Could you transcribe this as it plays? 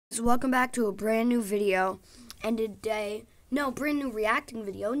Welcome back to a brand new video, and brand new reacting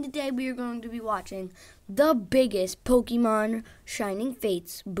video, and today we are going to be watching the biggest Pokemon Shining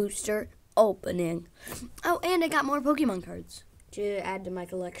Fates booster opening. Oh, and I got more Pokemon cards to add to my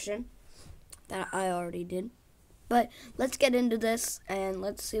collection that I already did. But let's get into this, and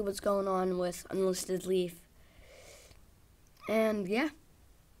let's see what's going on with Unlisted Leaf. And yeah.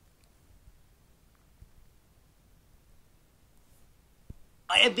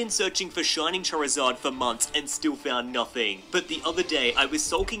 I have been searching for Shining Charizard for months and still found nothing. But the other day, I was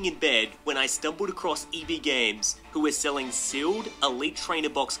sulking in bed when I stumbled across EV Games, who were selling sealed Elite Trainer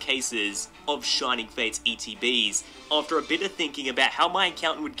Box cases of Shining Fates ETBs. After a bit of thinking about how my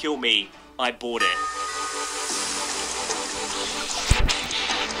accountant would kill me, I bought it.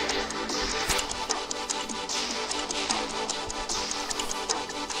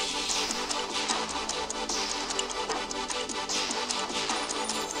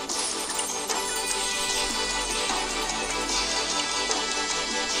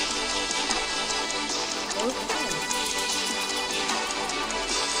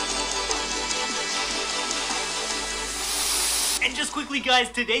 And just quickly guys,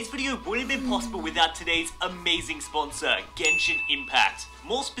 today's video wouldn't have been possible without today's amazing sponsor, Genshin Impact.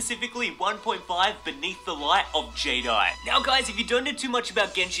 More specifically, 1.5 Beneath the Light of Jedi. Now guys, if you don't know too much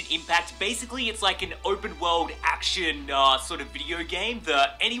about Genshin Impact, basically it's like an open world action sort of video game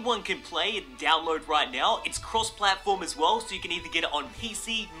that anyone can play and download right now. It's cross-platform as well, so you can either get it on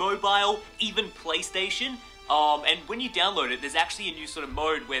PC, mobile, even PlayStation. And when you download it, there's actually a new sort of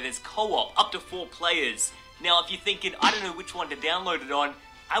mode where there's co-op, up to 4 players. Now, if you're thinking, I don't know which one to download it on,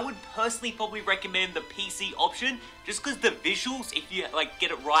 I would personally probably recommend the PC option, just because the visuals, if you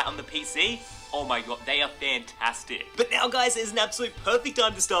get it right on the PC, oh my god, they are fantastic. But now guys, it's an absolute perfect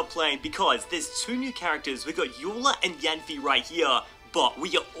time to start playing, because there's 2 new characters. We've got Eula and Yanfei right here, but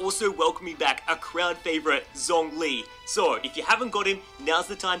we are also welcoming back a crowd favorite, Zhongli. So, if you haven't got him, now's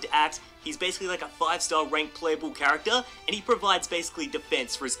the time to act. He's basically like a 5-star ranked playable character, and he provides basically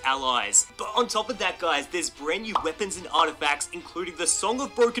defense for his allies. But on top of that guys, there's brand new weapons and artifacts, including the Song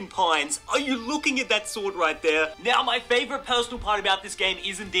of Broken Pines. Are you looking at that sword right there? Now my favorite personal part about this game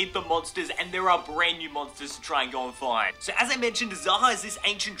is indeed the monsters, and there are brand new monsters to try and go and find. So as I mentioned, Zaha is this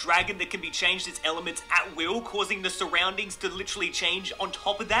ancient dragon that can be changed its elements at will, causing the surroundings to literally change. On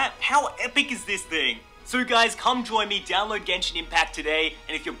top of that, how epic is this thing? So guys, come join me, download Genshin Impact today,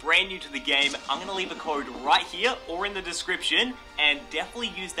 and if you're brand new to the game, I'm going to leave a code right here or in the description, and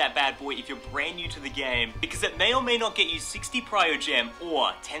definitely use that bad boy if you're brand new to the game, because it may or may not get you 60 Prio Gem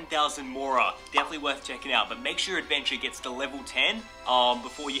or 10,000 Mora. Definitely worth checking out, but make sure your adventure gets to level 10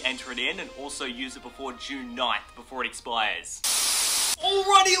 before you enter it in, and also use it before June 9th, before it expires.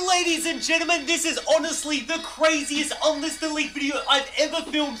 Alrighty ladies and gentlemen, this is honestly the craziest Unlisted Leaf video I've ever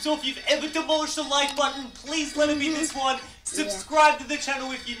filmed, so if you've ever demolished the like button, please let it be this one. Subscribe to the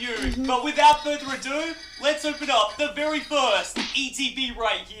channel if you're new. But without further ado, let's open up the very first ETB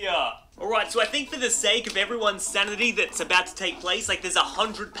right here. Alright, so I think for the sake of everyone's sanity that's about to take place, there's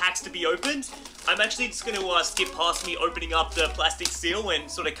 100 packs to be opened, I'm actually just going to skip past me opening up the plastic seal and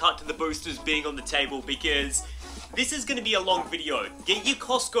sort of cut to the boosters being on the table, because this is going to be a long video. Get your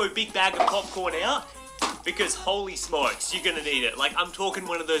Costco big bag of popcorn out, because holy smokes, you're going to need it. I'm talking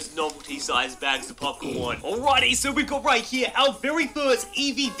one of those novelty sized bags of popcorn. Alrighty, so we've got right here our very first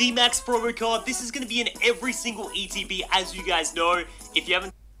EV VMAX promo card. This is going to be in every single ETB, as you guys know. If you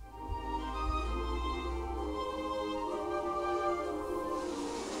haven't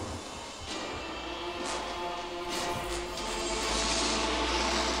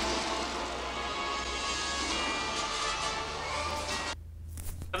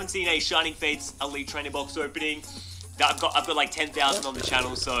seen a Shining Fates Elite Trainer Box opening, I've got like 10,000 on the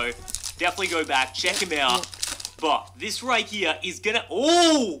channel, so definitely go back, check him out. But this right here is gonna,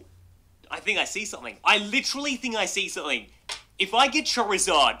 oh! I think I see something. I literally think I see something. If I get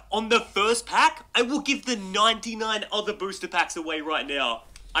Charizard on the first pack, I will give the 99 other booster packs away right now.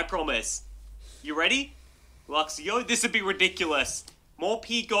 I promise. You ready? Luxio, this would be ridiculous.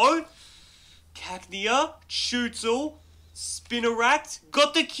 Morpeko, Cacnea, Chewtle, Spinarak,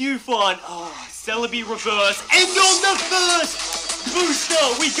 got the Q-Fon, Celebi reverse, and on the first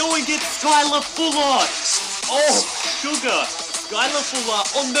booster, we go and get Skylar Fuller. Oh, sugar. Skylar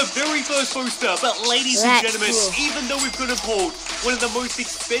Fuller on the very first booster, but ladies and gentlemen, even though we've got to pull one of the most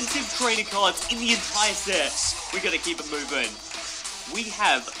expensive trainer cards in the entire set, we gotta keep it moving. We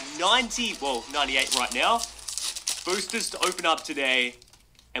have 98 right now, boosters to open up today.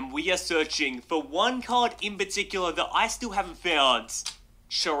 And we are searching for one card in particular that I still haven't found.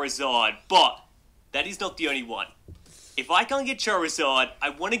 Charizard. But that is not the only one. If I can't get Charizard, I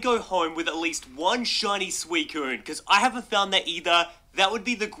want to go home with at least one shiny Suicune, because I haven't found that either. That would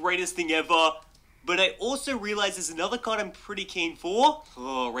be the greatest thing ever. But I also realize there's another card I'm pretty keen for.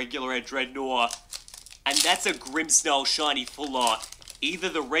 Oh, regular Ed Dreadnought. And that's a Grimmsnarl shiny full art. Either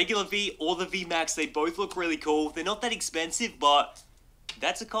the regular V or the VMAX, they both look really cool. They're not that expensive, but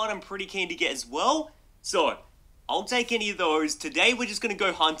that's a card I'm pretty keen to get as well. So, I'll take any of those. Today, we're just going to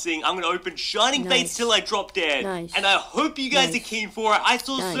go hunting. I'm going to open Shining Fates till I drop dead. And I hope you guys are keen for it. I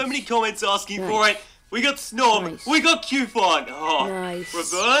saw so many comments asking for it. We got Snob. We got Cufant. Oh,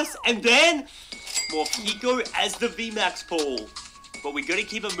 reverse. And then, more Pico as the VMAX pool. But we got to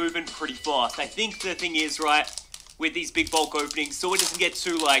keep it moving pretty fast. I think the thing is, right, with these big bulk openings, so it doesn't get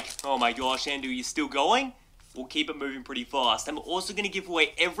too like, oh my gosh, Andrew, you're still going? We'll keep it moving pretty fast. I'm also going to give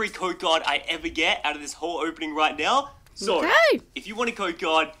away every code card I ever get out of this whole opening right now. So, if you want a code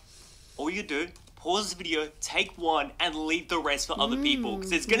card, all you do, pause the video, take one, and leave the rest for other people. Because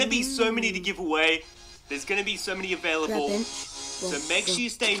there's going to be so many to give away. There's going to be so many available. So make sure you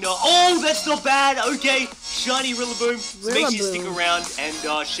stay oh, that's not bad. Okay, shiny Rillaboom. So make sure you stick around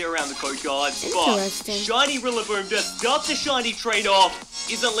and share around the code cards. But shiny Rillaboom just start the shiny trade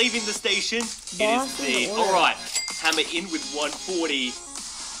off. Isn't leaving the station. It is the alright. Hammer in with 140.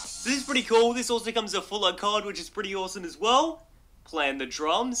 So this is pretty cool. This also comes a full art card, which is pretty awesome as well. Playing the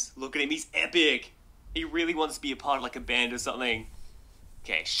drums. Look at him, he's epic. He really wants to be a part of like a band or something.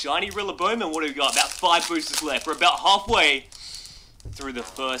 Okay, shiny Rillaboom, and what do we got? About 5 boosters left. We're about halfway through the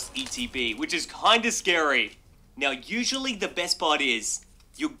first ETB, which is kind of scary. Now, usually the best part is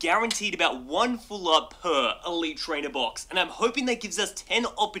you're guaranteed about 1 full art per Elite Trainer box, and I'm hoping that gives us 10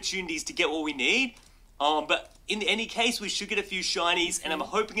 opportunities to get what we need. But in any case, we should get a few shinies, and I'm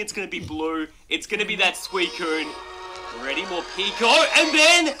hoping it's going to be blue. It's going to be that Suicune. Ready, more Pico, and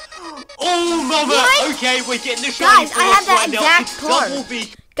then, oh mama! What? Okay, we're getting the shiny. Guys, I have that exact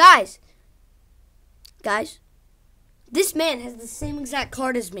card. Guys. This man has the same exact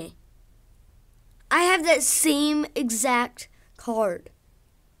card as me. I have that same exact card.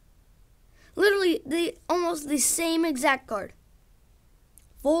 Literally, almost the same exact card.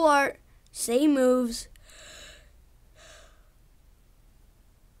 Full art, same moves.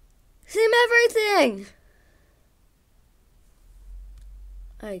 Same everything.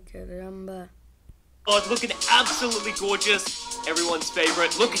 Ay, caramba. Oh, it's looking absolutely gorgeous. Everyone's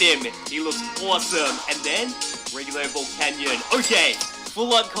favorite. Look at him. He looks awesome. And then, regular Volcanion. Okay,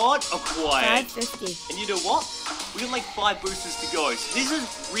 full art card acquired. 550. And you know what? We got like 5 boosters to go. So this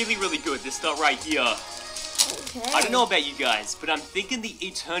is really, really good. This start right here. Okay. I don't know about you guys, but I'm thinking the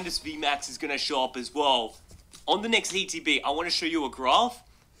Eternus VMAX is going to show up as well. On the next ETB, I want to show you a graph.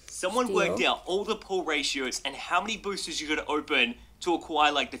 Someone worked out all the pull ratios and how many boosters you got to open to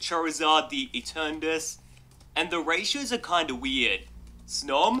acquire like the Charizard, the Eternus, and the ratios are kind of weird.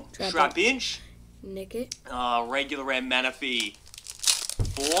 Snom, Trapinch, Nickit, regular and Manaphy.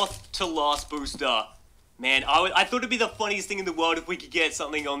 4th to last booster. Man, I thought it'd be the funniest thing in the world if we could get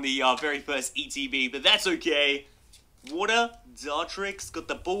something on the very first ETB, but that's okay. Water, Dartrix, got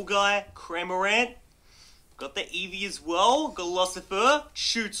the Bull Guy, Cramorant, got the Eevee as well, Golosifer,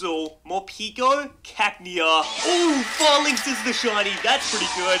 Shootle, more Pico, Cacnea. Ooh, Farlings is the shiny, that's pretty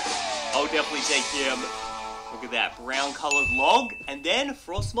good. I'll definitely take him. Look at that, brown colored log, and then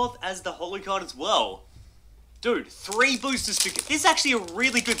Frostmoth as the holo card as well. Dude, 3 boosters to get. This is actually a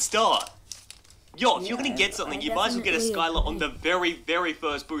really good start. Yo, if you're gonna get something, you might as well get a Skylar on the very, very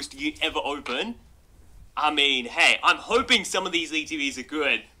first booster you ever open. I mean, hey, I'm hoping some of these ETBs are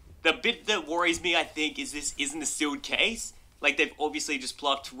good. The bit that worries me, I think, is this isn't a sealed case. Like, they've obviously just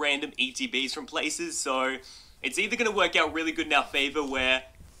plucked random ETBs from places, so it's either going to work out really good in our favor where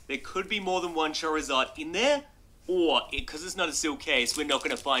there could be more than one Charizard in there, or, because it's not a sealed case, we're not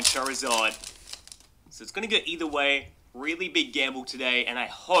going to find Charizard. So it's going to go either way. Really big gamble today, and I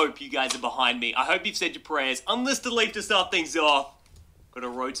hope you guys are behind me. I hope you've said your prayers. Unlisted Leaf to start things off. Got a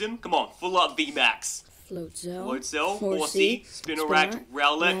Rotom. Come on, full up VMAX. Floatzel, Horsey, Spinarak,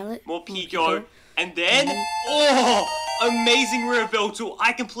 Rowlet, more Pico, and then, oh, amazing rare Veltal.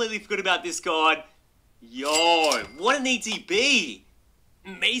 I completely forgot about this card. Yo, what an ETB.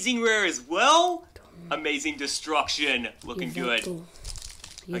 Amazing rare as well. Amazing Destruction. Looking good.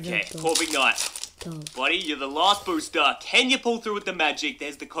 Okay, Corviknight. Buddy, you're the last booster. Can you pull through with the magic?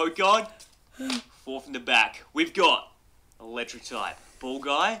 There's the code card. 4 from the back. We've got Electric type. Bull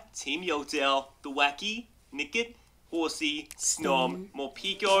Guy, Team Yotel, the Wacky, Nickit, Horsey, Snom, more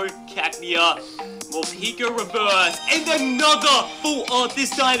Pico, Cacnea, more Pico reverse, and another full art.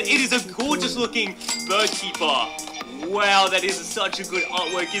 This time it is a gorgeous looking Birdkeeper. Wow, that is such a good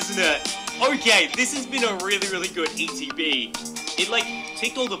artwork, isn't it? Okay, this has been a really, really good ETB. It, like,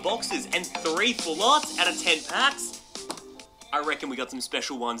 ticked all the boxes, and 3 full arts out of 10 packs. I reckon we got some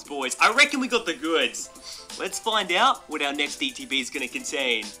special ones, boys. I reckon we got the goods. Let's find out what our next ETB is going to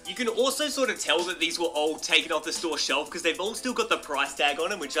contain. You can also sort of tell that these were all taken off the store shelf because they've all still got the price tag on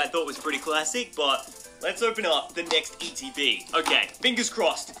them, which I thought was pretty classic, but let's open up the next ETB. Okay, fingers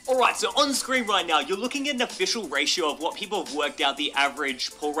crossed. Alright, so on screen right now, you're looking at an official ratio of what people have worked out the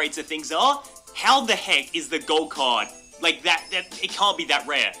average pull rates of things are. How the heck is the gold card? Like, that it can't be that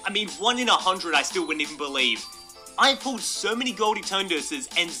rare. I mean, 1 in 100 I still wouldn't even believe. I pulled so many Goldie Eternatus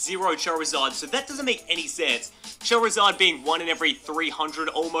and 0 Charizard, so that doesn't make any sense. Charizard being 1 in every 300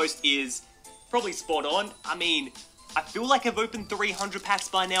 almost is probably spot on. I mean, I feel like I've opened 300 packs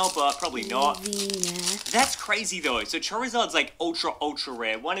by now, but probably not. That's crazy though. So Charizard's like ultra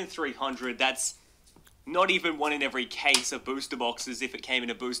rare. 1 in 300, that's not even 1 in every case of booster boxes if it came in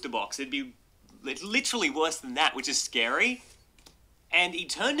a booster box. It'd be literally worse than that, which is scary. And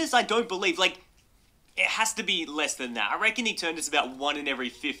Eternatus, I don't believe, like, it has to be less than that. I reckon Eternatus about 1 in every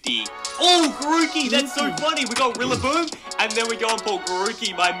 50. Oh, Grookey! That's so funny! We got Rillaboom, and then we go and pull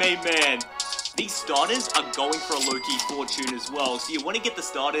Grookey, my main man. These starters are going for a low-key fortune as well, so you want to get the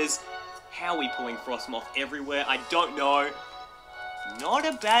starters. How are we pulling Frostmoth everywhere? I don't know. Not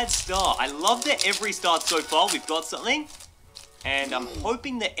a bad start. I love that every start so far we've got something. And I'm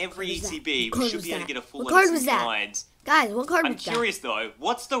hoping that every ETB we should be able to get a full lot of some kinds. Guys, what card was that? I'm curious though,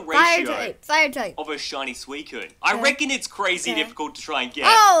 what's the ratio Fire type of a shiny Suicune? I reckon it's crazy difficult to try and get.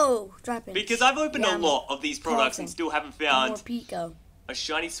 Oh! Drop it. Because I've opened a lot of these products and still haven't found more Pico. A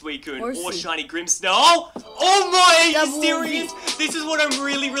shiny Suicune or shiny Grimmsnarl. Oh my, are you serious? This is what I'm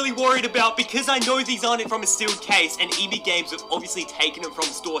really worried about because I know these aren't from a sealed case and EB Games have obviously taken them from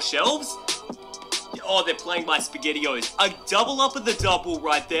store shelves. Oh, they're playing my SpaghettiOs. A double up of the double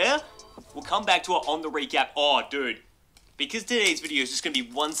right there. We'll come back to it on the recap. Oh, dude. Because today's video is just going to be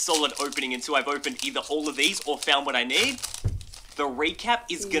one solid opening until I've opened either all of these or found what I need, the recap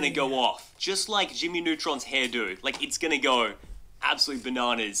is going to go off. Just like Jimmy Neutron's hairdo. Like, it's going to go absolute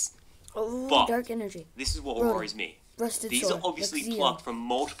bananas. Oh, but dark energy. This is what worries me. These are obviously plucked from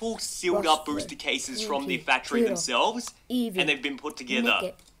multiple sealed up booster cases from the factory themselves, and they've been put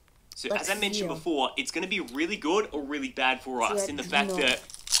together. So as I mentioned before, it's going to be really good or really bad for us in the fact that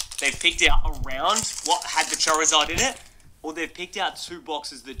they've picked out around what had the Charizard in it, or they've picked out 2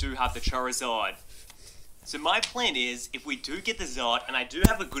 boxes that do have the Charizard. So my plan is, if we do get the Zard, and I do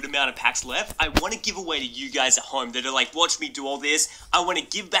have a good amount of packs left, I want to give away to you guys at home that are like, watch me do all this. I want to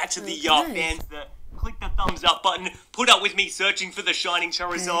give back to the fans that click the thumbs up button, put up with me searching for the Shining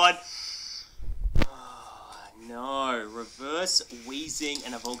Charizard. Oh, no, Reverse Wheezing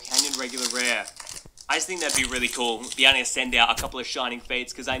and a Volcanion regular rare. I just think that'd be really cool, be able to send out a couple of Shining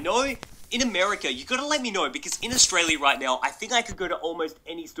Fates, because I know in America, you gotta let me know, because in Australia right now, I think I could go to almost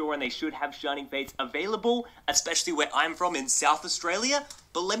any store and they should have Shining Fates available, especially where I'm from in South Australia.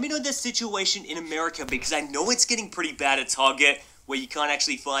 But let me know the situation in America, because I know it's getting pretty bad at Target, where you can't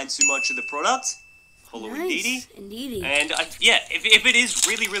actually find too much of the product. Hello, nice. Indeedee. And yeah, if it is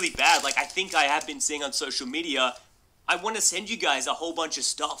really bad, like I think I have been seeing on social media, I want to send you guys a whole bunch of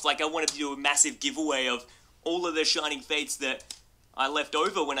stuff. Like I want to do a massive giveaway of all of the Shining Fates that I left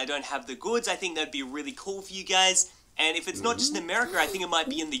over when I don't have the goods. I think that'd be really cool for you guys. And if it's not just in America, I think it might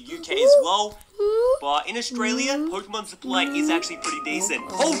be in the UK as well. But in Australia, Pokemon supply is actually pretty decent.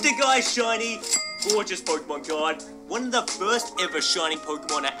 Poltergeist Shiny! Gorgeous Pokemon card. One of the first ever Shining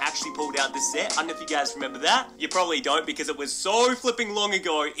Pokemon I actually pulled out this set. I don't know if you guys remember that. You probably don't because it was so flipping long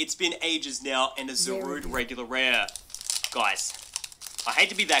ago. It's been ages now. And a Zarude regular rare. Guys, I hate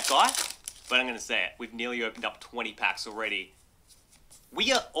to be that guy, but I'm going to say it. We've nearly opened up 20 packs already.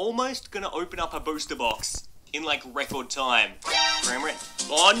 We are almost going to open up a booster box in like record time.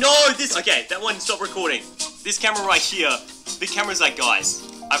 Oh no, okay, that one stopped recording. This camera right here, the camera's like, guys,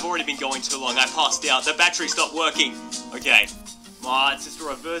 I've already been going too long. I passed out. The battery stopped working. Okay. It's just a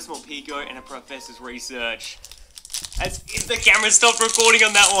reverse Morpeko and a Professor's Research. The camera stopped recording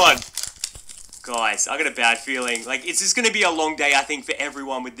on that one. Guys, I got a bad feeling. Like, it's just going to be a long day, I think, for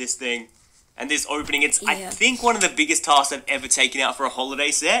everyone with this thing. And this opening, it's, I think, one of the biggest tasks I've ever taken out for a holiday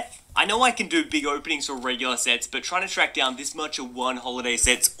set. I know I can do big openings for regular sets, but trying to track down this much of one holiday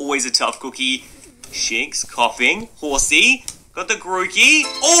set's always a tough cookie. Shinx, coughing, Horsey, got the Grookey.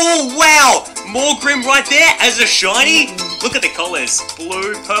 Oh, wow! More Grim right there as a shiny. Look at the colors.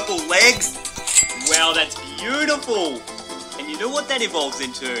 Blue, purple legs. Wow, that's beautiful. And you know what that evolves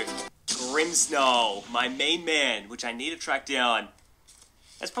into? Grimmsnarl, my main man, which I need to track down.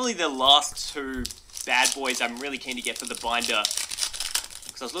 That's probably the last 2 bad boys I'm really keen to get for the binder.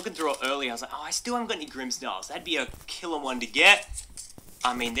 Looks Because I was looking through it earlier, I was like, oh, I still haven't got any Grimmsnarls. That'd be a killer one to get.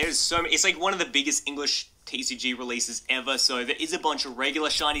 I mean, there's so many. It's like one of the biggest English TCG releases ever, so there is a bunch of regular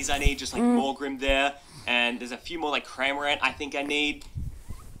shinies I need, just like Morgrim there. And there's a few more like Cramorant I think I need.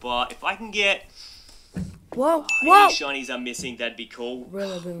 But if I can get any shinies I'm missing, that'd be cool.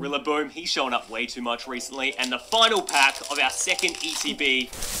 Rillaboom, he's showing up way too much recently. And the final pack of our second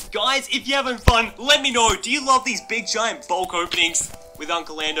ETB. Guys, if you're having fun, let me know. Do you love these big giant bulk openings with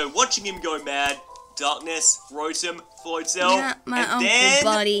Uncle Lando? Watching him go mad. Darkness, Rotom, Floatzel, Not my and uncle, then,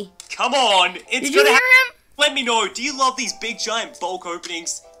 buddy. come on, it's Did you hear him? Let me know, do you love these big giant bulk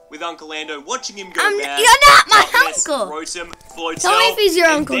openings with Uncle Lando? Watching him go mad. You're not my Darkness, uncle. Rotom, Floatzel, Tell me if he's your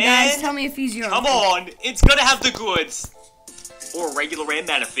and uncle, then, guys. Tell me if he's your come uncle. on, it's gotta have the goods. Or a regular rare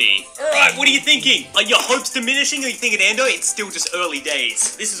Manaphy. Alright, what are you thinking? Are your hopes diminishing, or are you thinking, Ando, it's still just early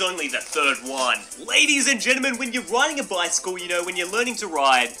days? This is only the third one. Ladies and gentlemen, when you're riding a bicycle, you know, when you're learning to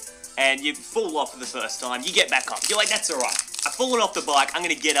ride, and you fall off for the first time, you get back up. You're like, that's alright. I've fallen off the bike, I'm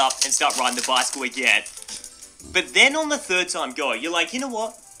gonna get up and start riding the bicycle again. But then on the third time go, you're like, you know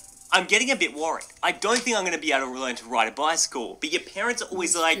what? I'm getting a bit worried. I don't think I'm gonna be able to learn to ride a bicycle. But your parents are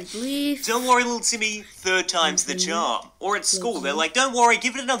always like, don't worry, little Timmy, third time's the charm. Or at school, they're like, don't worry,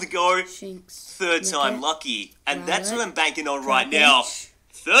 give it another go. Third time lucky. And that's what I'm banking on right now.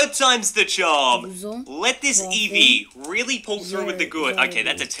 Third time's the charm. Let this Eevee really pull through with the good. Okay,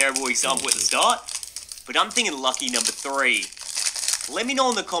 that's a terrible example at the start. But I'm thinking lucky number 3. Let me know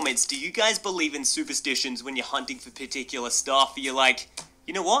in the comments, do you guys believe in superstitions when you're hunting for particular stuff? You're like,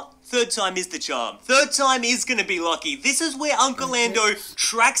 you know what? Third time is the charm. Third time is gonna be lucky. This is where Uncle Lando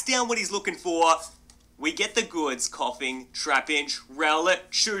tracks down what he's looking for. We get the goods, Coughing, Trapinch, Rowlet,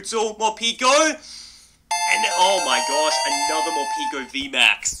 Shootle, Morpeko. And oh my gosh, another Morpeko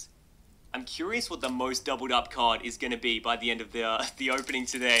VMAX. I'm curious what the most doubled up card is going to be by the end of the opening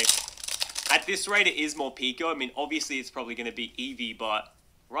today. At this rate, it is Morpeko. I mean, obviously it's probably going to be Eevee, but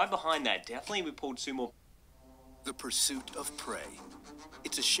right behind that, definitely we pulled 2 more. The pursuit of prey.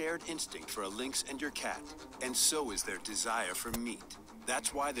 It's a shared instinct for a lynx and your cat, and so is their desire for meat.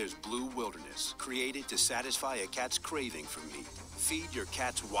 That's why there's Blue Wilderness, created to satisfy a cat's craving for meat. Feed your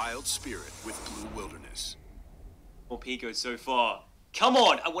cat's wild spirit with Blue Wilderness. Morpeko so far. Come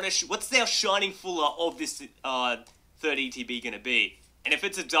on, I want to. What's our shining fuller of this third ETB gonna be? And if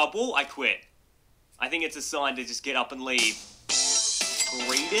it's a double, I quit. I think it's a sign to just get up and leave.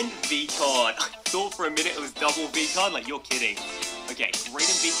 Greedent V-Card. I thought for a minute it was double V-Card. Like, you're kidding. Okay,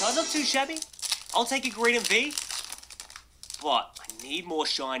 Greedent V-Card, not too shabby. I'll take a Greedent V. But I need more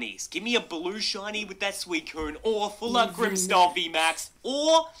shinies. Give me a blue shiny with that Suicune, or full art Grimmsnarl VMAX,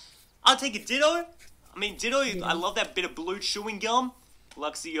 or I'll take a Ditto. I mean, Ditto, I love that bit of blue chewing gum.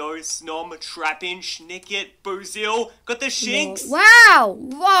 Luxio, Snom, Trapinch, Nickit, Boozil, got the Shinx. Wow!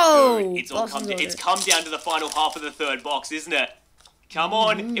 Whoa! Dude, it's come down to the final half of the third box, isn't it? Come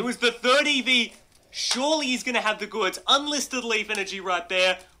on, it was the third EV. Surely he's going to have the goods. Unlisted Leaf Energy right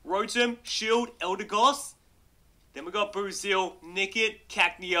there. Rotom, Shield, Eldegoss. Then we got Boozil, Nickit,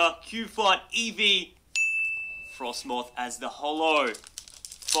 Cacnea, Cufant, Eevee, Frostmoth as the holo.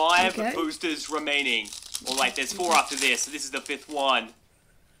 5 boosters remaining. Or like, there's 4 after this, so this is the 5th one.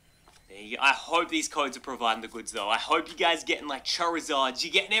 There you go. I hope these codes are providing the goods though. I hope you guys getting like Charizards.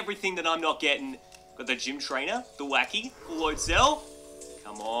 You're getting everything that I'm not getting. Got the Gym Trainer, the Wacky, Floatzel.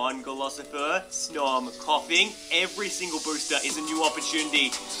 Come on, Golosifer, Snom, Coughing. Every single booster is a new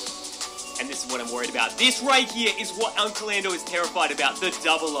opportunity. And this is what I'm worried about. This right here is what Uncle Lando is terrified about. The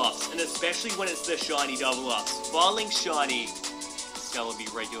double-ups. And especially when it's the shiny double-ups. Farling shiny.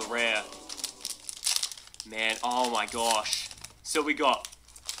 Celebi regular rare. Man, oh my gosh. So we got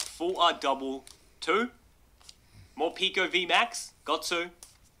full art double 2. Morpeko VMAX. Got 2.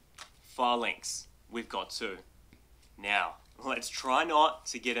 Farlinks. We've got 2. Now, let's try not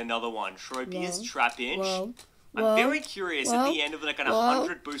to get another one. Tropius, Trapinch. I'm very curious at the end of like an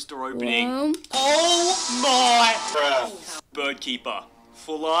 100 booster opening. Oh my! Birdkeeper.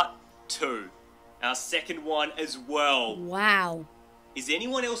 Full art 2. Our second one as well. Wow. Is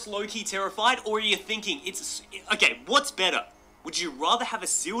anyone else low-key terrified, or are you thinking it's... Okay, what's better? Would you rather have a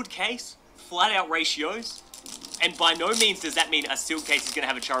sealed case, flat-out ratios, and by no means does that mean a sealed case is going to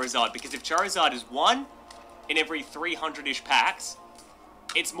have a Charizard, because if Charizard is 1 in every 300-ish packs,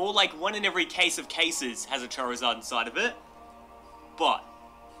 it's more like 1 in every case of cases has a Charizard inside of it. But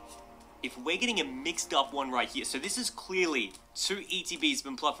if we're getting a mixed up one right here, so this is clearly 2 ETBs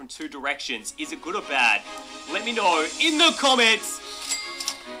been plucked from 2 directions. Is it good or bad? Let me know in the comments.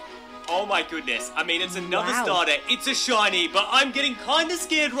 Oh my goodness. I mean, it's another starter. It's a shiny, but I'm getting kind of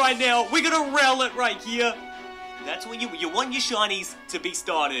scared right now. We got a Rowlet right here. That's what you want your shinies to be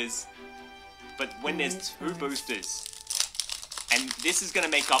starters. But when there's 2 boosters, and this is going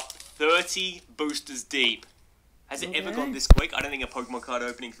to make up 30 boosters deep. Has it ever gone this quick? I don't think a Pokemon card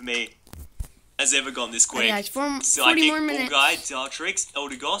opening for me has ever gone this quick. Guys, 40 Psychic, more minutes. Guy, Dartrix,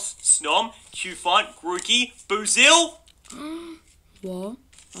 Eldegoss, Snom, Q-Font, Grookey, Boozil. What?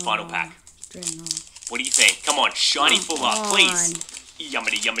 Final pack. Dragon. What do you think? Come on, shiny full up, please.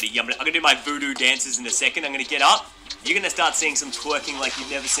 Yummity, yummity, yummity. I'm going to do my voodoo dances in a second. I'm going to get up. You're going to start seeing some twerking like you've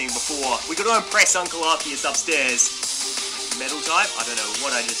never seen before. we got to impress Uncle Arceus upstairs. Metal type? I don't know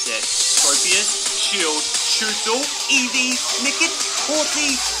what I just said. Tropius, Shield, Chewtle, Eevee, Nickit,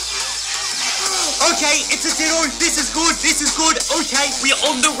 Horsey. Okay, it's a Ditto. This is good. This is good. Okay, we are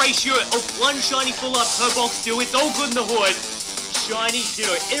on the ratio of 1 shiny full up per box still. It's all good in the hood. Shiny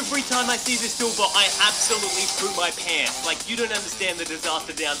Ditto. Every time I see this silver, I absolutely poop my pants. Like, you don't understand the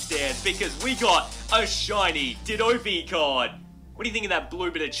disaster downstairs because we got a shiny Ditto V card. What do you think of that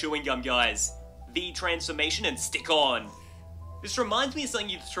blue bit of chewing gum, guys? V transformation and stick on. This reminds me of something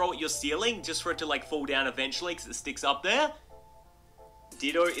you'd throw at your ceiling just for it to like fall down eventually because it sticks up there.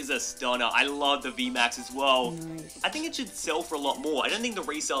 Ditto is a stunner. I love the VMAX as well. Nice. I think it should sell for a lot more. I don't think the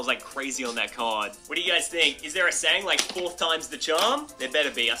resale is like crazy on that card. What do you guys think? Is there a saying like 4th time's the charm? There better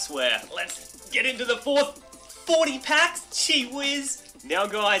be, I swear. Let's get into the 4th 40 packs. Gee whiz. Now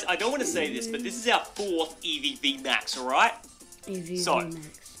guys, I don't want to say this, but this is our 4th Eevee VMAX, alright? Eevee So,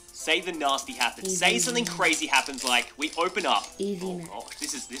 VMAX. say the nasty happens. Eevee Say something VMAX. crazy happens like we open up. Eevee Oh Max. gosh,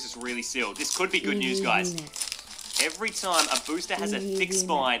 this is really sealed. This could be good news, Eevee guys. VMAX. Every time a booster has a Eevee thick VMAX.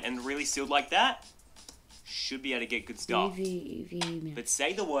 spine and really sealed like that, should be able to get good stuff. Eevee But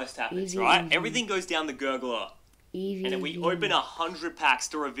say the worst happens, Eevee right? VMAX. Everything goes down the gurgler. Eevee And then we VMAX. open 100 packs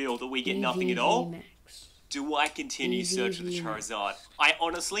to reveal that we get nothing Eevee at all. VMAX. Do I continue Eevee search for the VMAX. Charizard? I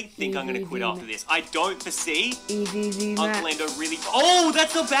honestly think I'm going to Eevee quit after VMAX. this. I don't foresee Eevee Uncle VMAX. Endo really... Oh,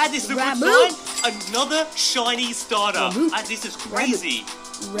 that's not bad. This is a good Raboot. sign. Another shiny starter. Raboot. This is crazy.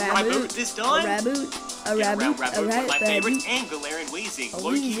 Raboot. this time. Raboot. A Yeah, raboot. Raboot, A one of my raboot. favorites. And Galarian Weezing. A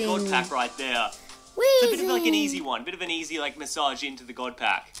Low-key God Weezing. pack right there. It's a bit of like an Weezing. easy one. Bit of an easy like massage into the God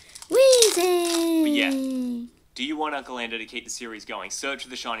pack. Weezing. But yeah. Do you want Uncle Endo to keep the series going? Search for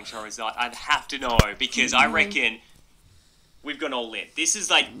the Shining Charizard. I'd have to know because I reckon we've gone all in. This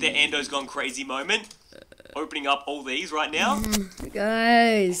is like the Endo's gone crazy moment. Opening up all these right now.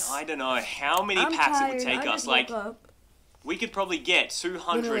 Guys. I don't know how many I'm packs tired. it would take I us. just Like, woke up. we could probably get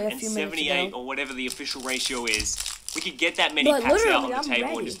Literally a few minutes 278 ago. or whatever the official ratio is. We could get that many But packs out on literally, the I'm table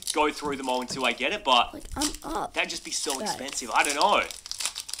and ready. just go through them all until I get it. But Like, I'm up. that'd just be so Guys. expensive. I don't know.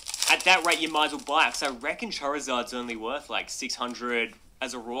 At that rate, you might as well buy it. Because I reckon Charizard's only worth like 600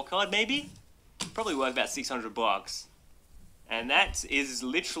 as a raw card, maybe? Probably worth about 600 bucks. And that is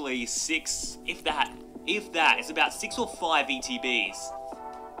literally 6, if that. It's about 6 or 5 ETBs.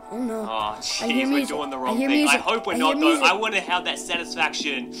 Oh no. Oh, hear jeez, we're music. doing the I wrong hear thing. I music. hope we're I not, hear though. music. I want to have that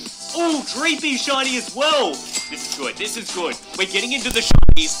satisfaction. Oh, Dreepy shiny as well. This is good. This is good. We're getting into the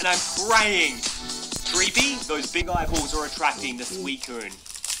shinies, and I'm praying. Dreepy, those big eyeballs are attracting the Suicune.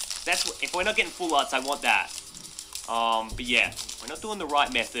 That's what, if we're not getting full arts, I want that. But yeah, we're not doing the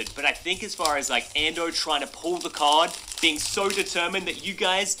right method. But I think as far as like Ando trying to pull the card, being so determined that you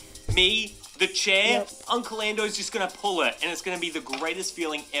guys, me, the chair, Yep. Uncle Ando's just gonna pull it, and it's gonna be the greatest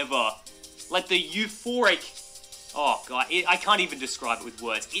feeling ever. Like the euphoric. Oh god, I can't even describe it with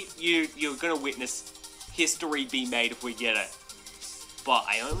words. You're gonna witness history be made if we get it. But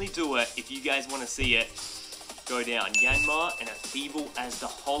I only do it if you guys want to see it go down. Yanma and a Feeble as the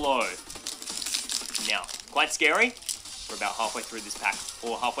Hollow. Now, quite scary. We're about halfway through this pack,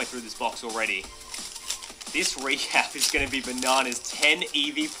 or halfway through this box already. This recap is going to be bananas. 10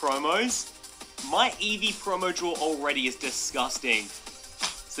 Eevee promos. My Eevee promo draw already is disgusting.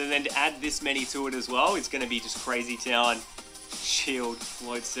 So then to add this many to it as well, it's going to be just crazy town. Shield,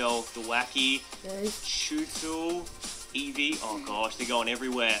 Float Cell, Thwackey, Guys. Chewtle, Eevee. Oh gosh, they're going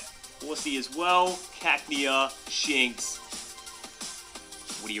everywhere. Horsey as well, Cacnea, Shinx.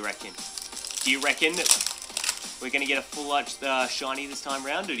 What do you reckon? Do you reckon we're going to get a full arch shiny this time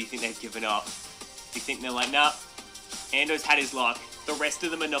round, or do you think they've given up? Do you think they're like, nah, Ando's had his luck. The rest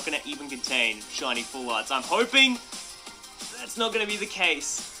of them are not going to even contain shiny full arts. I'm hoping that's not going to be the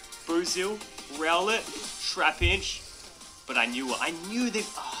case. Boozil, Rowlet, Trapinch, but I knew they...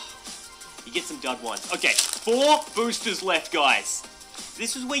 Oh, you get some dud ones. Okay, 4 boosters left, guys.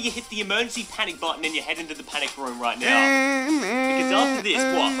 This is where you hit the emergency panic button and you head into the panic room right now. Because after this,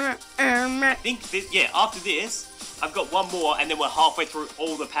 what? I think this, yeah, after this, I've got one more and then we're halfway through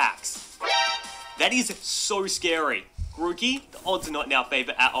all the packs. That is so scary. Grookey, the odds are not in our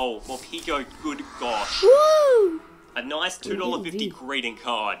favor at all. Morpeko, good gosh. Woo! A nice $2.50 greeting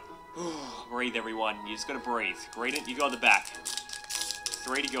card. Breathe, everyone. You just gotta breathe. Greeting, you got the back.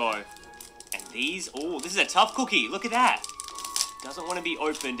 3 to go. And these, oh, this is a tough cookie. Look at that. Doesn't want to be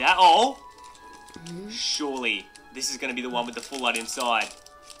opened at all. Surely, this is going to be the one with the full art inside.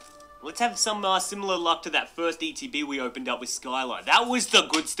 Let's have some similar luck to that first ETB we opened up with Skylar. That was the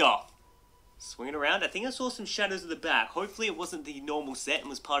good stuff. Swinging around, I think I saw some shadows at the back. Hopefully it wasn't the normal set and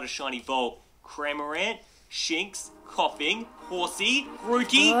was part of Shiny Vault. Cramorant, Shinx, Coughing, Horsey,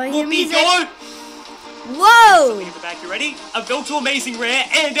 Grookey, Whoopie, go! Whoa! At the back, you ready? A Veltor Amazing Rare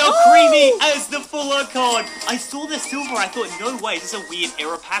and our Creamy as the full art card. I saw the silver, I thought, no way, this is a weird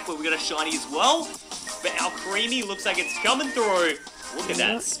error pack where we got a shiny as well. But our Creamy looks like it's coming through. Look at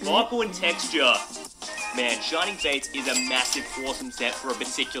that, sparkle and texture. Man, Shining Fates is a massive, awesome set for a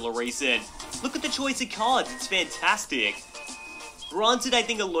particular reason. Look at the choice of cards, it's fantastic. Granted, I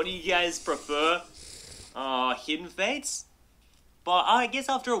think a lot of you guys prefer Hidden Fates. But I guess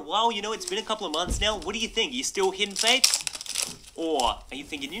after a while, you know, it's been a couple of months now. What do you think? You still Hidden Fates? Or are you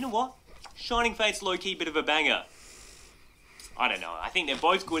thinking, you know what? Shining Fates low-key bit of a banger. I don't know. I think they're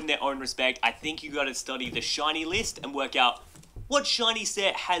both good in their own respect. I think you got to study the shiny list and work out what shiny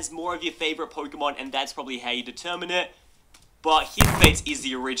set has more of your favorite Pokemon, and that's probably how you determine it. But Hidden Fates is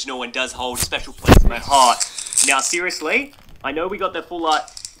the original and does hold a special place in my heart. Now, seriously, I know we got the full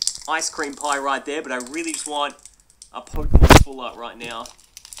art ice cream pie right there, but I really just want a Pokemon full art right now.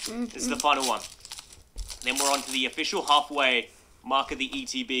 This is the final one. Then we're on to the official halfway mark of the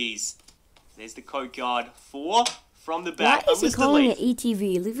ETBs. There's the code card 4 from the back. Why is he calling it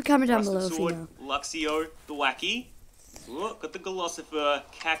ETV? Leave a comment down below if you know. Luxio, the Wacky. Look, got the Gossifleur,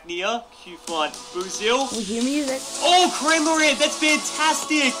 Cacnea, Cufant, Boozil. We hear music. Oh, Cramorant, that's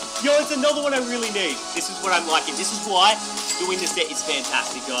fantastic! Yo, it's another one I really need. This is what I'm liking. This is why doing this set is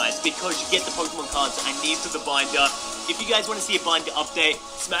fantastic, guys, because you get the Pokemon cards I need for the binder. If you guys want to see a binder update,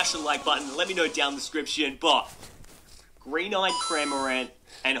 smash the like button. Let me know down in the description. But Green-Eyed Cramorant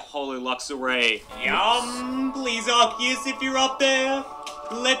and Holo Luxray. Yum! Please, Arceus, if you're up there,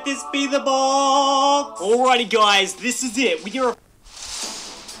 let this be the box. Alrighty, guys, this is it. We are.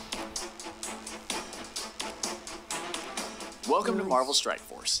 Welcome to Marvel Strike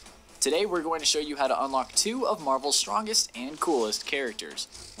Force. Today we're going to show you how to unlock 2 of Marvel's strongest and coolest characters,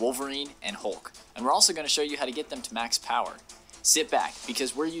 Wolverine and Hulk. And we're also going to show you how to get them to max power. Sit back,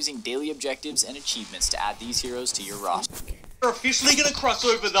 because we're using daily objectives and achievements to add these heroes to your roster. We're officially going to cross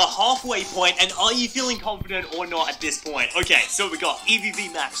over the halfway point, and are you feeling confident or not at this point? Okay, so we got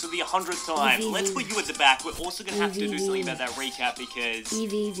EVV Max for the 100th time. Let's put you at the back. We're also going to have to do something about that recap because,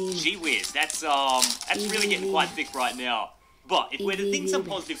 gee whiz, that's really getting quite thick right now. But if we're to think some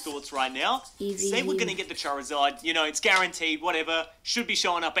positive thoughts right now, say we're going to get the Charizard, you know, it's guaranteed, whatever, should be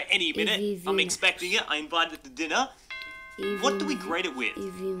showing up at any minute. I'm expecting it. I invited it to dinner. What do we grade it with?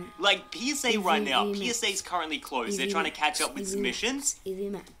 Like, PSA right now, PSA's currently closed. They're trying to catch up with submissions.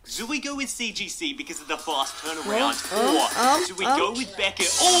 Do we go with CGC because of the fast turnaround? Or do we go with Beckett?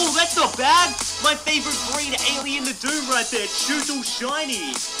 Oh, that's not bad! My favorite green alien to Doom right there, Chewtle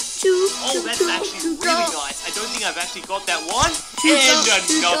Shiny. Oh, that's actually really nice. I don't think I've actually got that one.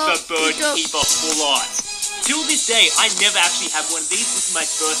 And another Bird Keeper full art. Till this day, I never actually had one of these. This is my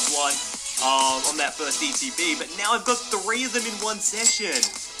first one. On that first ETB, but now I've got 3 of them in one session.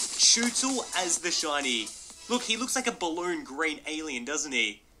 Chewtle as the shiny. Look, he looks like a balloon green alien, doesn't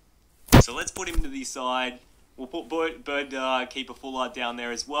he? So let's put him to the side. We'll put Bird Keeper full art down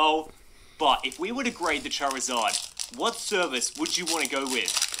there as well. But if we were to grade the Charizard, what service would you want to go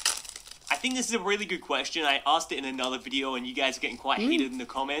with? I think this is a really good question. I asked it in another video and you guys are getting quite heated in the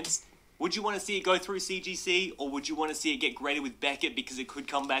comments. Would you want to see it go through CGC, or would you want to see it get graded with Beckett because it could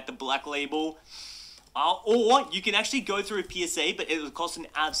come back to Black Label? Or you can actually go through a PSA, but it would cost an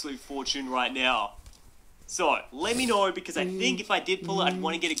absolute fortune right now. So, let me know, because I think if I did pull it, I'd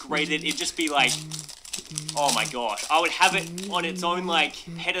want to get it graded. It'd just be like, oh my gosh. I would have it on its own, like,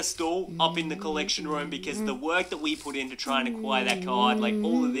 pedestal up in the collection room, because the work that we put in to try and acquire that card, like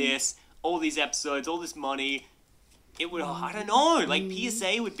all of this, all these episodes, all this money, it would, I don't know, like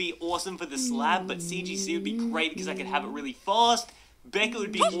PSA would be awesome for the slab, but CGC would be great because I could have it really fast. Beckett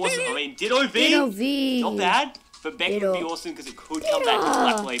would be awesome. I mean, Ditto V, not bad, but Beckett would be awesome because it could come back to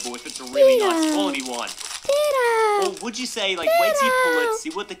Black Label if it's a really nice quality one. Or would you say, like, wait till you pull it, see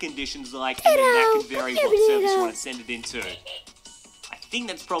what the conditions are like, and then that could vary what service you want to send it into. I think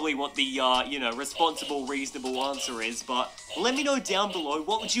that's probably what the, you know, responsible, reasonable answer is, but let me know down below,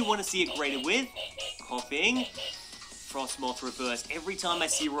 what would you want to see it graded with? Coughing. Frostmoth reverse. Every time I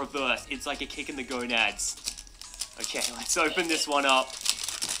see reverse, it's like a kick in the gonads. Okay, let's open this one up.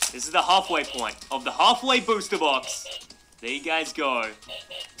 This is the halfway point of the halfway booster box. There you guys go.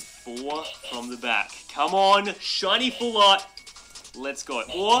 4 from the back. Come on, shiny full art. Let's go.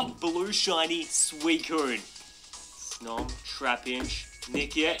 Or blue shiny Suicune. Snom, Trapinch,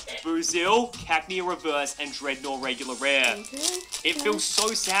 Nickit, Boozil, Cacnea Reverse, and Dreadnought Regular Rare. It feels so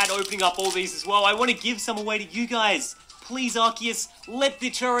sad opening up all these as well. I want to give some away to you guys. Please, Arceus, let the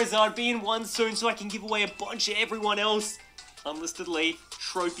Charizard be in one soon so I can give away a bunch of everyone else. Unlisted Leaf,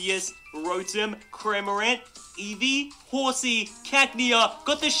 Tropius, Rotom, Cramorant, Eevee, Horsey, Cacnea,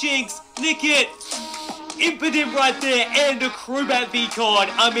 got the Shinx, Nickit, Impidimp right there, and a Crobat V card.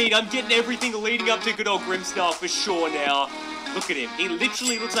 I mean, I'm getting everything leading up to good old Grimmsnarl for sure now. Look at him. He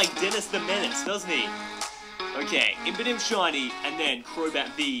literally looks like Dennis the Menace, doesn't he? Okay, Impidimp shiny, and then Crobat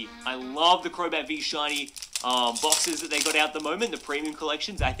V. I love the Crobat V shiny boxes that they got out at the moment, the premium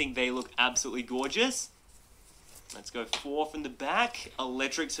collections. I think they look absolutely gorgeous. Let's go 4 from the back.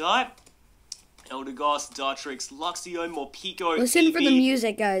 Electric type. Eldegoss, Dartrix, Luxio, Morpeko, Listen Eevee. for the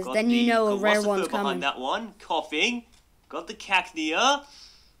music, guys. Got Then you the know a rare Gossifleur one's behind coming. that one. Coughing. Got the Cacnea.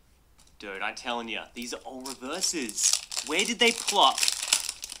 Dude, I'm telling you, these are all reverses. Where did they pluck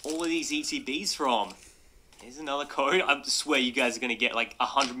all of these ETBs from? Here's another code. I swear you guys are going to get like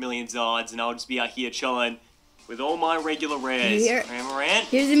 100 million Zards, and I'll just be out here chilling with all my regular rares. Cramorant.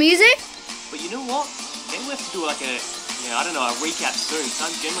 Here's the music. But you know what? Maybe we have to do like a, I don't know, a recap soon. So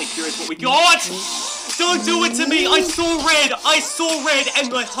I'm genuinely curious what we got. Don't do it to me. I saw red,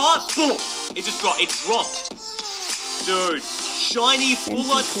 and my heart, boom. It just dropped. It dropped. Dude, shiny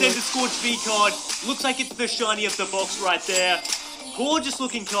full art Centiskorch V card. Looks like it's the shiny of the box right there. Gorgeous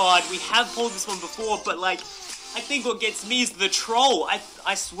looking card. We have pulled this one before, but like, I think what gets me is the troll.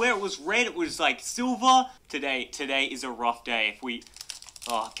 I swear it was red. It was like silver. Today is a rough day. If we,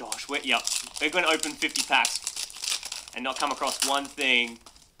 oh gosh, we're going to open 50 packs and not come across one thing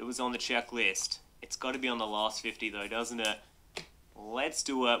that was on the checklist. It's got to be on the last 50 though, doesn't it? Let's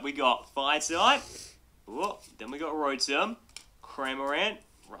do it. We got Fire type. Then we got Rotom, Cramorant,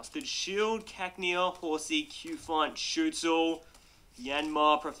 Rusted Shield, Cacnea, Horsey, Cufant, Shootle,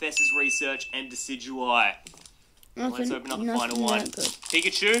 Yanma, Professor's Research, and Decidueye. Let's open up the final one.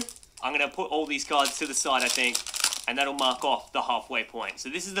 Pikachu, I'm going to put all these cards to the side, I think, and that'll mark off the halfway point. So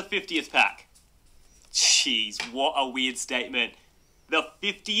this is the 50th pack. Jeez, what a weird statement. The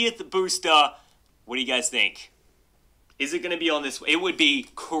 50th booster. What do you guys think? Is it going to be on this? It would be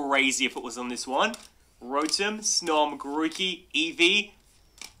crazy if it was on this one. Rotom, Snom, Grookey, Eevee,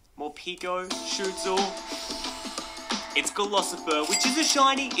 Morpeko, Shootle. It's Gossifleur, which is a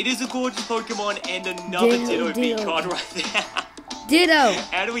shiny. It is a gorgeous Pokemon, and another Ditto V card right there. Ditto.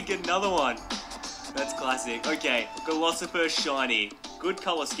 How do we get another one? That's classic. Okay, Gossifleur shiny. Good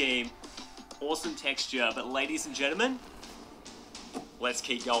color scheme. Awesome texture. But ladies and gentlemen, let's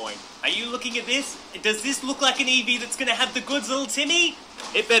keep going. Are you looking at this? Does this look like an Eevee that's going to have the goods, little Timmy?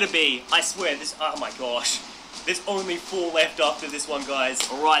 It better be. I swear this... Oh my gosh. There's only 4 left after this one, guys.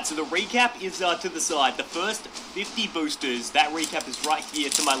 Alright, so the recap is to the side. The first 50 boosters, that recap is right here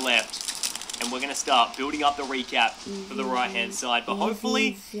to my left. And we're going to start building up the recap for the right-hand side. But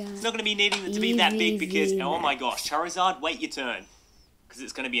hopefully, it's not going to be needing it to be that big because... Oh my gosh. Charizard, wait your turn. Because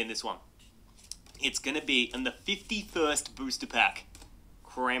it's going to be in this one. It's going to be in the 51st booster pack.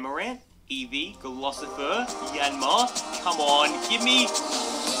 Cramorant, Eevee, Gossifleur, Yanma. Come on, give me...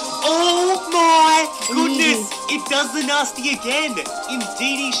 Oh my goodness! It does the nasty again!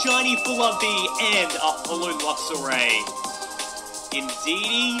 Indeedee shiny full up V and a holo Luxray.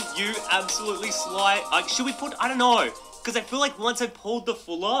 Indeedee, you absolutely sly. Should we put... I don't know. Because I feel like once I pulled the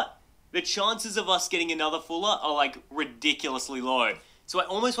full art, the chances of us getting another full art are like ridiculously low. So I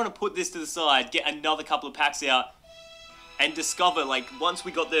almost want to put this to the side, get another couple of packs out, and discover, like, once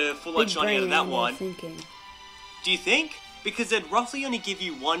we got the full art shiny out of that one. Do you think? Because they'd roughly only give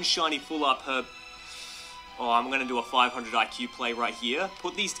you 1 shiny full art per... Oh, I'm going to do a 500 IQ play right here.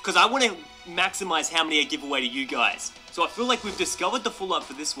 Put these... Because I want to maximize how many I give away to you guys. So I feel like we've discovered the full art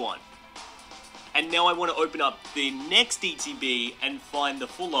for this one. And now I want to open up the next ETB and find the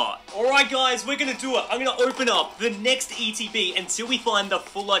full art. Alright guys, we're going to do it. I'm going to open up the next ETB until we find the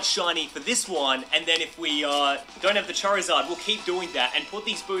full art shiny for this one. And then if we don't have the Charizard, we'll keep doing that and put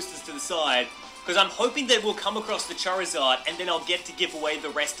these boosters to the side. Because I'm hoping that we'll come across the Charizard and then I'll get to give away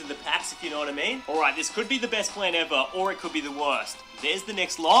the rest of the packs, if you know what I mean. Alright, this could be the best plan ever, or it could be the worst. There's the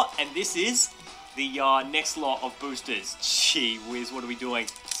next lot, and this is the next lot of boosters. Gee whiz, what are we doing?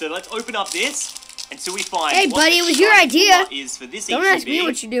 So let's open up this until we find Hey buddy, it was your idea. Is for this Don't ask me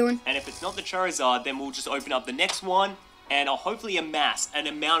what you're doing. And if it's not the Charizard, then we'll just open up the next one, and I'll hopefully amass an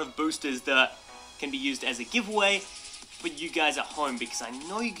amount of boosters that can be used as a giveaway for you guys at home, because I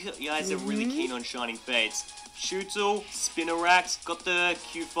know you guys are really keen on Shining Fates. Shootle, Spinarak, got the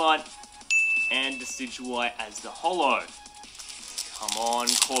Q-Font, and Decidueye as the holo. Come on,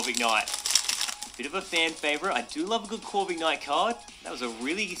 Corviknight. Bit of a fan favorite. I do love a good Corviknight card. That was a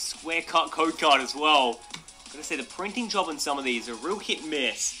really square cut code card as well. Gotta say, the printing job on some of these are a real hit and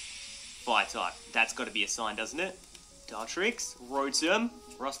miss. Fire-type. That's gotta be a sign, doesn't it? Dartrix, Rotom,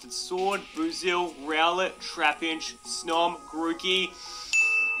 Rusted Sword, Buizel, Rowlet, Trapinch, Snom, Grookey,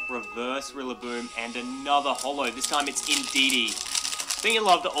 Reverse Rillaboom, and another holo. This time it's Indeedee. I think I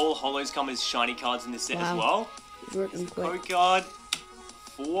love that all holos come as shiny cards in this set as well. Code card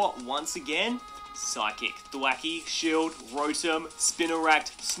 4 once again. Psychic, Thwackey, Shield, Rotom, Spinarak,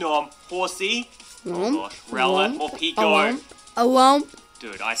 Snom, Horsey. Oh gosh, Rowlet, or Pico. A Womp.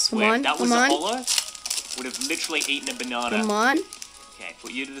 Dude, I swear, if that was a holo, would have literally eaten a banana. Come on. Okay,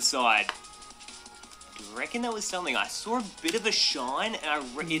 put you to the side. Do you reckon that was something? I saw a bit of a shine, and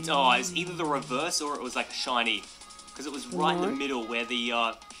it's either the reverse or it was like a shiny. Because it was right in the middle where the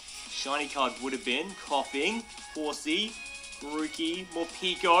shiny card would have been. Coughing, Horsey, Grookey,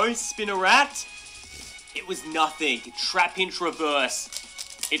 Morpeko, Spinarak. It was nothing. Trapinch reverse.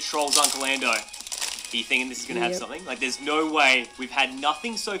 It trolls Uncle Ando. Are you thinking this is going to have something? Like, there's no way. We've had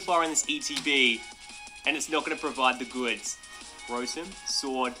nothing so far in this ETB, and it's not going to provide the goods. Rotom,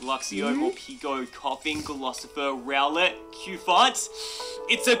 Sword, Luxio, Morpeko, Coughing, Glossifer, Rowlet, Q-Fights.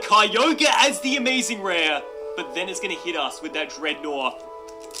 It's a Kyogre as the amazing rare, but then it's going to hit us with that Dreadnought.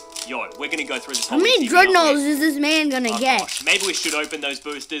 Yo, we're going to go through this whole How many Dreadnoughts is this man going to get? Gosh, maybe we should open those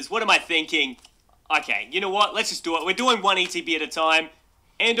boosters. What am I thinking? Okay, you know what? Let's just do it. We're doing one ETB at a time.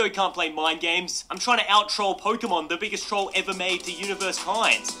 Ando can't play mind games. I'm trying to out-troll Pokemon, the biggest troll ever made to universe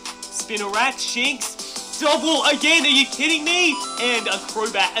kinds. Spinarak, Shinx, double again, are you kidding me? And a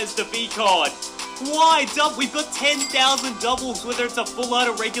Crobat as the V card. Why? We've got 10,000 doubles, whether it's a full art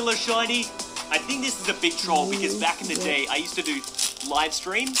or regular shiny. I think this is a big troll, because back in the day, I used to do live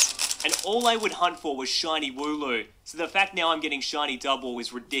streams, and all I would hunt for was shiny Wooloo. So the fact now I'm getting shiny double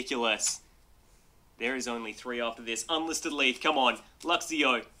is ridiculous. There is only 3 after this. Unlisted Leaf, come on.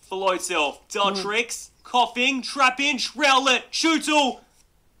 Luxio, Floatzel, Dartrix, Coughing, Trapinch, Rowlet, Shootle,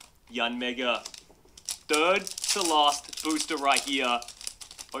 Yanmega. Third to last booster right here.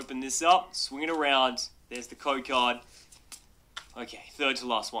 Open this up, swing it around. There's the code card. Okay, third to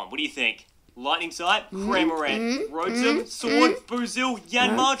last one. What do you think? Lightning type, Cramorant, Rotom, Sword, Buizel,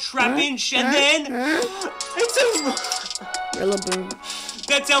 Yanma, Trapinch, and then it's a Rillaboom.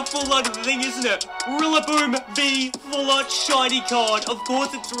 That's our full art of the thing, isn't it? Rillaboom V full art shiny card. Of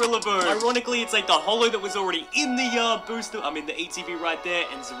course it's Rillaboom. Ironically, it's like the holo that was already in the booster. I mean the ETB right there,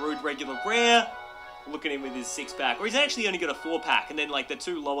 and Zarude regular rare. Look at him with his 6-pack, or he's actually only got a 4-pack, and then like the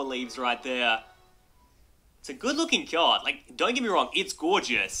 2 lower leaves right there. It's a good looking card. Like, don't get me wrong, it's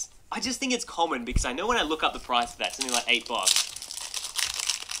gorgeous. I just think it's common because I know when I look up the price of that, it's only like $8.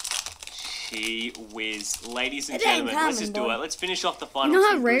 Gee whiz. Ladies and gentlemen, let's just do it. Let's finish off the final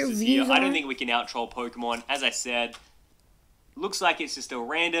two boosters here. I don't think we can out-troll Pokemon. As I said, looks like it's just a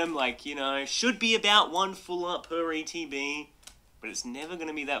random, like, you know, should be about 1 full art per ETB, but it's never going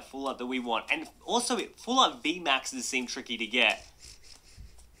to be that full art that we want. And also, full art VMAXs seem tricky to get.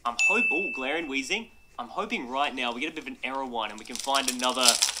 Galarian Weezing. I'm hoping right now we get a bit of an error one and we can find another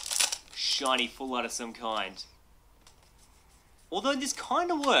shiny full art of some kind. Although this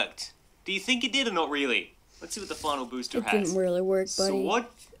kind of worked. Do you think it did or not really? Let's see what the final booster has. It didn't really work, buddy. Sword,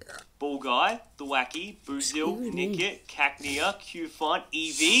 Bulguy, Thwackey, Buizel, Nickit, Cacnea, Q-Font,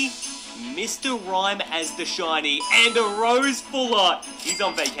 Eevee, Mr. Rhyme as the shiny, and a Rose full art. He's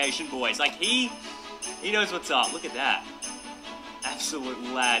on vacation, boys. Like, he knows what's up. Look at that. Absolute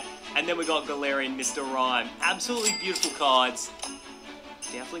lad. And then we got Galarian Mr. Rhyme. Absolutely beautiful cards.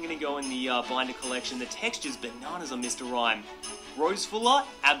 Definitely going to go in the binder collection. The texture's bananas on Mr. Rhyme. Rose full art,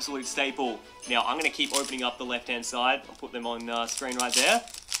 absolute staple. Now, I'm going to keep opening up the left-hand side. I'll put them on screen right there.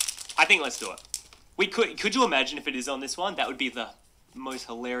 I think let's do it. Could you imagine if it is on this one? That would be the most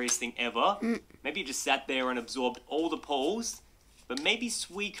hilarious thing ever. Maybe you just sat there and absorbed all the pulls. But maybe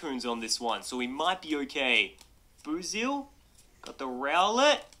Suicune's on this one, so we might be okay. Buizel, got the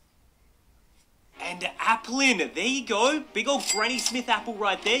Rowlet. And Applin, there you go. Big old Granny Smith apple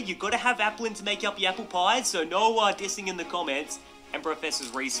right there. You've got to have Applin to make up your apple pies, so no dissing in the comments. And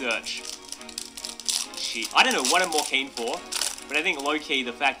Professor's research. Shit, I don't know what I'm more keen for, but I think low-key,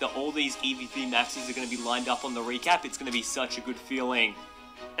 the fact that all these EVP maxes are going to be lined up on the recap, it's going to be such a good feeling.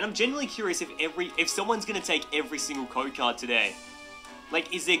 And I'm genuinely curious if someone's going to take every single code card today.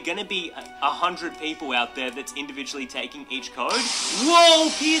 Like, is there gonna be 100 people out there that's individually taking each code? Whoa,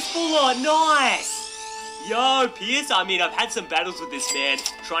 Pierce Fuller, nice! Yo, Pierce, I mean, I've had some battles with this man,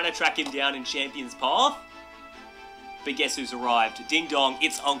 trying to track him down in Champion's Path. But guess who's arrived? Ding dong,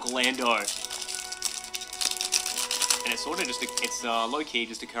 it's Uncle Lando. And it's sort of just, it's low-key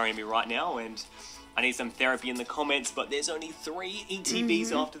just occurring to me right now, and I need some therapy in the comments, but there's only 3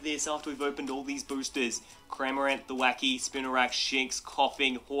 ETBs after this, after we've opened all these boosters. Cramorant, the Wacky, Spinarak, Shinx,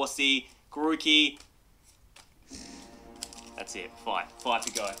 Coughing, Horsey, Grookey. That's it, 5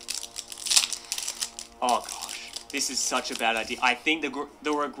 to go. Oh gosh, this is such a bad idea. I think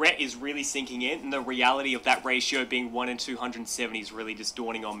the regret is really sinking in, and the reality of that ratio being 1 in 270 is really just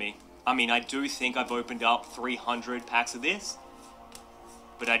dawning on me. I mean, I do think I've opened up 300 packs of this,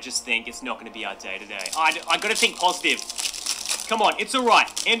 but I just think it's not going to be our day today. I got to think positive. Come on, it's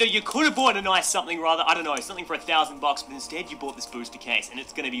alright. Endo, you could have bought a nice something rather, I don't know, something for $1,000, but instead you bought this booster case, and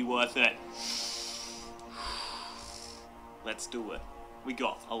it's going to be worth it. Let's do it. We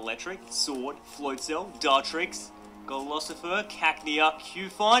got Electric, Sword, Floatzel, Dartrix, Golosifer, Cacnea,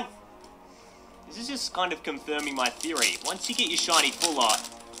 Cufant. This is just kind of confirming my theory. Once you get your shiny full art,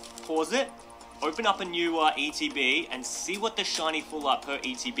 pause it, open up a new ETB, and see what the shiny full art per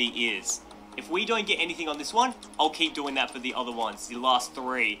ETB is. If we don't get anything on this one, I'll keep doing that for the other ones, the last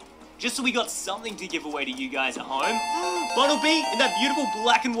 3. Just so we got something to give away to you guys at home. Bunnelby in that beautiful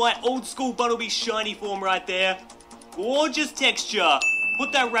black and white old school Bunnelby shiny form right there. Gorgeous texture.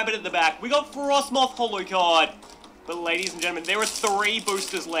 Put that rabbit at the back. We got Frostmoth holo card. But ladies and gentlemen, there are 3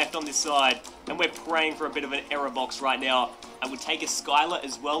 boosters left on this side. And we're praying for a bit of an error box right now. I would take a Skylar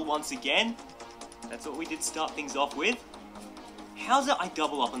as well once again. That's what we did start things off with. How's it I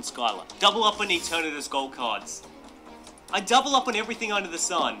double up on Skylar? Double up on Eternatus gold cards. I double up on everything under the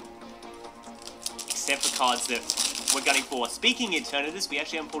sun. Except for cards that we're gunning for. Speaking of Eternatus, we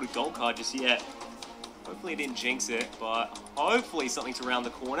actually haven't pulled a gold card just yet. Hopefully I didn't jinx it, but hopefully something's around the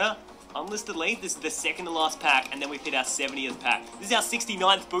corner. Unlisted lead, this is the second to last pack, and then we've hit our 70th pack. This is our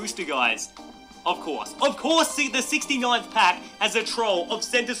 69th booster, guys. Of course, the 69th pack has a troll of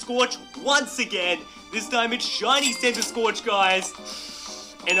Centiskorch once again. This time it's shiny Centiskorch, guys.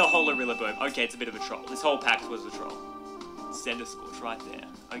 And a holo Rillaboom. Okay, it's a bit of a troll. This whole pack was a troll. Centiskorch right there.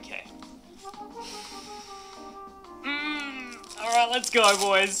 Okay. Alright, let's go,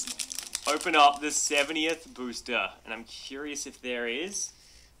 boys. Open up the 70th booster. And I'm curious if there is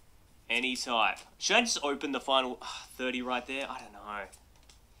any type. Should I just open the final 30 right there? I don't know.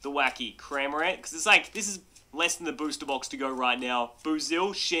 The Wacky, Cramorant, because it's like, this is less than the booster box to go right now.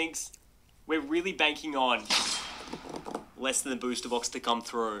 Boozil, Shinx, we're really banking on less than the booster box to come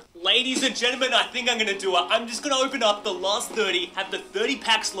through. Ladies and gentlemen, I think I'm going to do it. I'm just going to open up the last 30, have the 30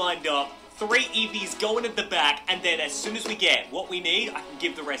 packs lined up, 3 EVs going at the back, and then as soon as we get what we need, I can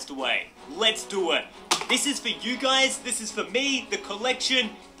give the rest away. Let's do it. This is for you guys, this is for me, the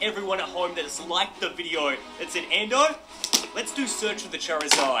collection, everyone at home that has liked the video. It's an Endo. Let's do Search for the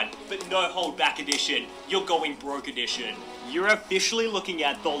Charizard, but no hold back edition. You're going broke edition. You're officially looking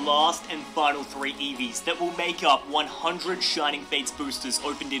at the last and final 3 EVs that will make up 100 Shining Fates boosters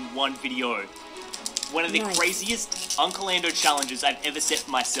opened in one video. One of the craziest Uncle Lando challenges I've ever set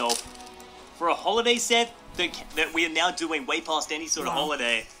for myself. For a holiday set that we are now doing way past any sort of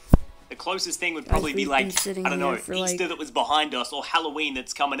holiday, the closest thing would probably be like, I don't know, Easter that was behind us or Halloween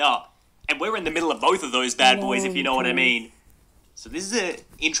that's coming up. And we're in the middle of both of those bad boys, if you know what I mean. So this is an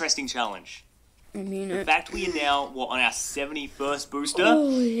interesting challenge. I mean the fact we are now, on our 71st booster.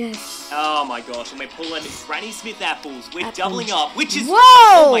 Oh, yes. Oh my gosh, and we're pulling Granny Smith apples. We're doubling up, which is... Whoa!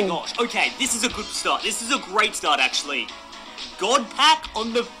 Oh my gosh. Okay, this is a good start. This is a great start, actually. God Pack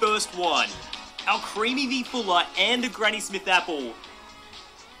on the first one. Our Creamy V Fuller and a Granny Smith apple.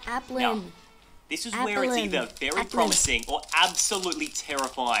 Applin. Now, this is where it's either very promising or absolutely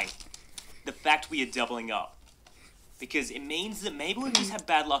terrifying. The fact we are doubling up. Because it means that maybe we've just had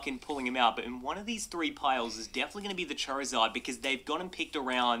bad luck in pulling him out, but in one of these 3 piles is definitely going to be the Charizard, because they've gone and picked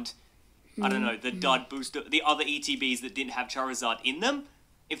around, I don't know, the dud booster, the other ETBs that didn't have Charizard in them,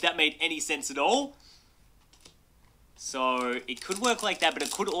 if that made any sense at all. So it could work like that, but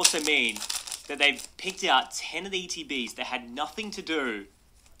it could also mean that they've picked out 10 of the ETBs that had nothing to do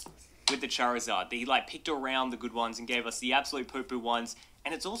with the Charizard. They like picked around the good ones and gave us the absolute poo-poo ones,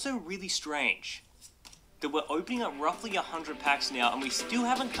 and it's also really strange that we're opening up roughly 100 packs now, and we still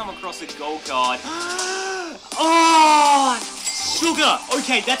haven't come across a gold card. Oh, sugar!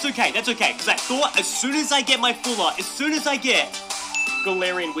 Okay, that's okay, because I thought as soon as I get my fuller, as soon as I get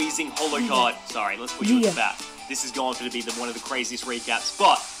Galarian Weezing holo card, sorry, let's put you at the back. This is going to be one of the craziest recaps,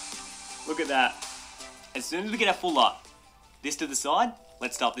 but look at that. As soon as we get our fuller, this to the side.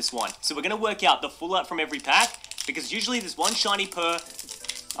 Let's start this one. So we're going to work out the full art from every pack, because usually there's one shiny per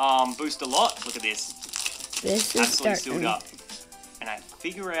booster lot. Look at this. This is Absolutely starting. sealed up. And I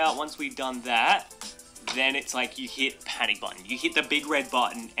figure out once we've done that, then it's like you hit panic button. You hit the big red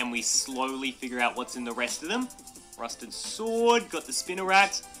button and we slowly figure out what's in the rest of them. Rusted Sword, got the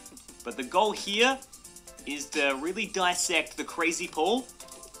Spinnerack. But the goal here is to really dissect the crazy pull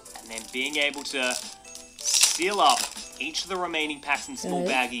and then being able to seal up each of the remaining packs in small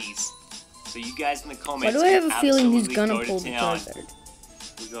baggies. So you guys in the Why comments do I have a can feeling he's absolutely gonna go pull to the town. Charizard?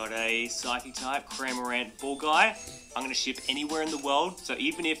 We got a Psychic type, Cramorant, Bull Guy. I'm going to ship anywhere in the world. So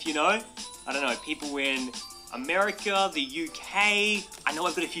even if, you know, I don't know, people in America, the UK, I know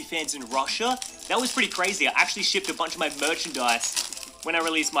I've got a few fans in Russia. That was pretty crazy. I actually shipped a bunch of my merchandise when I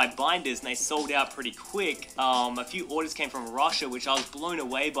released my binders and they sold out pretty quick. A few orders came from Russia, which I was blown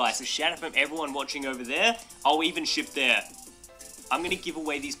away by. So shout out from everyone watching over there. I'll even ship there. I'm going to give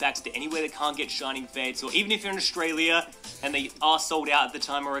away these packs to anywhere that can't get Shining Fates, or even if you're in Australia and they are sold out at the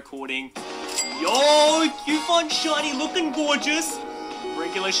time of recording. Yo, Cufone Shiny looking gorgeous.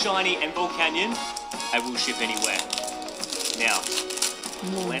 Regular Shiny and Volcanion, I will ship anywhere. Now,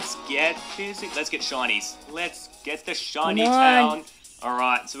 let's get Shinies. Let's get the Shiny Town.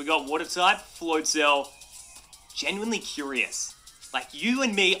 Alright, so we got Water type, Floatzel. Genuinely curious. Like, you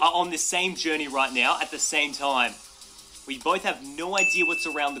and me are on the same journey right now at the same time. We both have no idea what's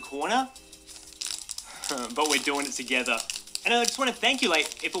around the corner, but we're doing it together. And I just want to thank you.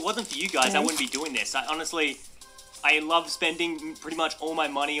 Like, if it wasn't for you guys, I wouldn't be doing this. I love spending pretty much all my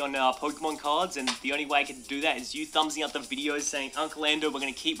money on Pokemon cards, and the only way I can do that is you thumbsing up the videos saying, Uncle Ando, we're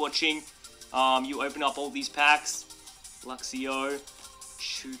going to keep watching. You open up all these packs. Luxio,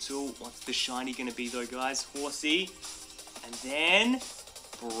 Chewtle. What's the shiny going to be though, guys? Horsey. And then,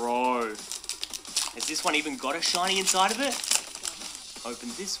 bro. Has this one even got a shiny inside of it? Open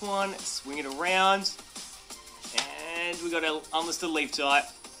this one, swing it around. And we got a unlisted leaf type.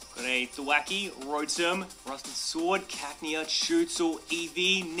 Got a Thwackey, Rotom, Rusted Sword, Cacnea, Chewtle,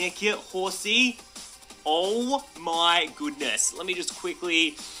 Eevee, Nickit, Horsey. Oh my goodness. Let me just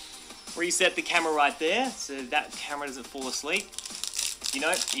quickly reset the camera right there so that camera doesn't fall asleep. You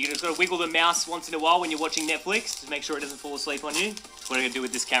know, you just gotta wiggle the mouse once in a while when you're watching Netflix to make sure it doesn't fall asleep on you. That's what I'm gonna do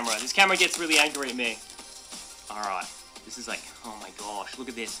with this camera. This camera gets really angry at me. Alright, this is like, oh my gosh, look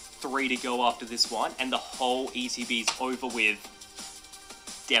at this. 3 to go after this one, and the whole ETB is over with.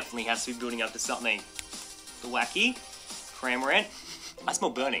 Definitely has to be building up to something. Thwackey, Cramorant. I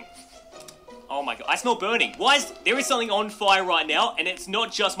smell burning. Oh my god, I smell burning. There is something on fire right now, and it's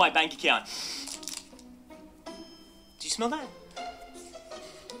not just my bank account. Do you smell that?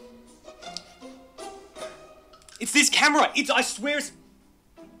 It's this camera. I swear it's...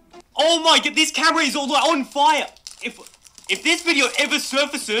 Oh my god, this camera is all like on fire. If this video ever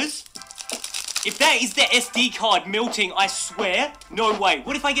surfaces, if that is the SD card melting, I swear, no way.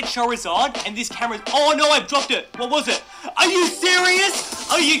 What if I get Charizard and this camera's... Oh no, I've dropped it. What was it? Are you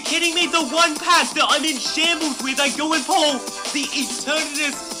serious? Are you kidding me? The one pack that I'm in shambles with, I go and pull the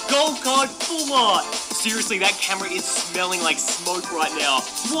Eternatus Gold Card full art. Seriously, that camera is smelling like smoke right now.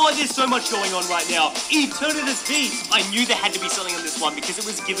 Why, there's so much going on right now. Eternatus V. I knew there had to be something on this one because it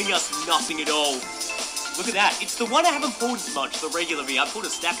was giving us nothing at all. Look at that. It's the one I haven't pulled much, the regular V. I pulled a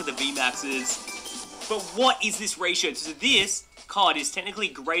stack of the VMAXs. But what is this ratio? So this card is technically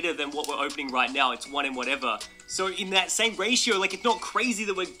greater than what we're opening right now. It's 1 in whatever. So in that same ratio, like, it's not crazy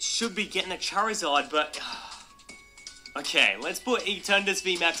that we should be getting a Charizard, but... Okay, let's put Eternatus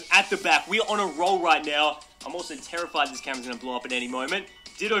VMAX at the back. We are on a roll right now. I'm also terrified this camera's going to blow up at any moment.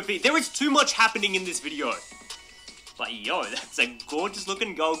 Ditto V. There is too much happening in this video. But yo, that's a gorgeous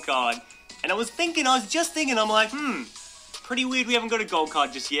looking gold card. And I was just thinking, I'm like, pretty weird we haven't got a gold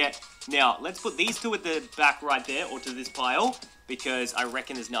card just yet. Now, let's put these two at the back right there, or to this pile, because I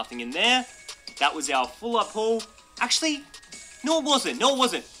reckon there's nothing in there. That was our full up pull. Actually, no it wasn't. No it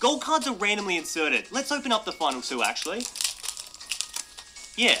wasn't. Gold cards are randomly inserted. Let's open up the final two, actually.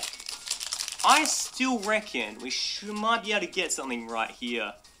 Yeah. I still reckon we might be able to get something right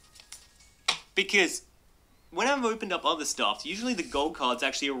here. Because when I've opened up other stuff, usually the gold card's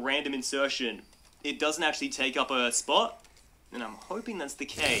actually a random insertion. It doesn't actually take up a spot. And I'm hoping that's the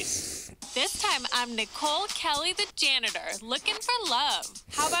case. This time, I'm Nicole Kelly, the janitor, looking for love.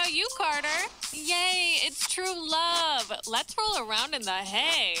 How about you, Carter? Yay, it's true love. Let's roll around in the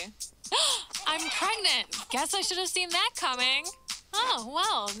hay. I'm pregnant. Guess I should have seen that coming. Oh,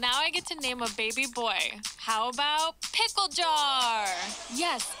 well, now I get to name a baby boy. How about Pickle Jar?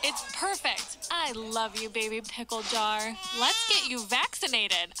 Yes, it's perfect. I love you, baby Pickle Jar. Let's get you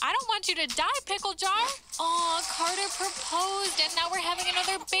vaccinated. I don't want you to die, Pickle Jar. Aw, Carter proposed and now we're having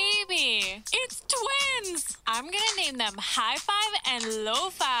another baby. It's twins. I'm gonna name them High Five and Low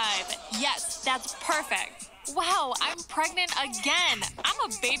Five. Yes, that's perfect. Wow, I'm pregnant again.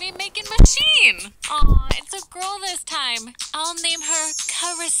 I'm a baby-making machine. Aw, it's a girl this time. I'll name her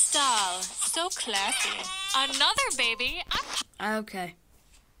Crystal. So classy. Another baby. Okay.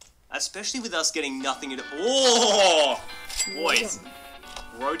 Especially with us getting nothing at all. Oh! Boys.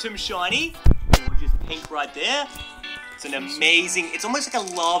 Rotom Shiny. Gorgeous pink right there. It's an amazing... It's almost like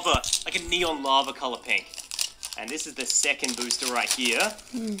a lava, like a neon lava color pink. And this is the second booster right here.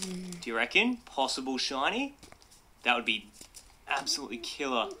 Do you reckon? Possible shiny? That would be absolutely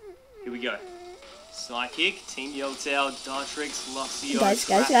killer. Here we go. Psychic, Team Yellowtail, Dartrix, Luxio, Guys.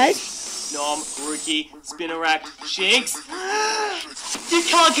 Snom, Grookey, Spinarak, Shinx. You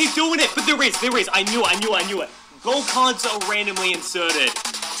can't keep doing it, but there is. I knew it. Gold cards are randomly inserted.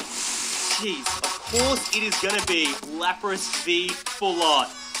 Jeez, of course it is gonna be Lapras V Full Art.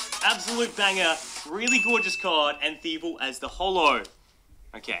 Absolute banger. Really gorgeous card, and Thievul as the holo.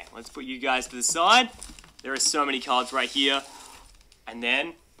 Okay, let's put you guys to the side. There are so many cards right here. And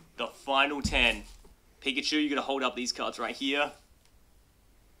then, the final 10. Pikachu, you gotta hold up these cards right here.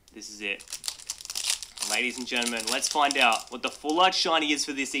 This is it. Ladies and gentlemen, let's find out what the full art shiny is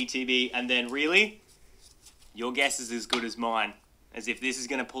for this ETB, and then really, your guess is as good as mine. As if this is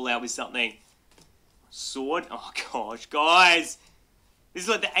gonna pull out with something. Sword? Oh gosh, guys! This is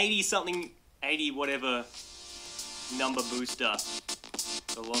like the 80-something... 80 whatever number booster.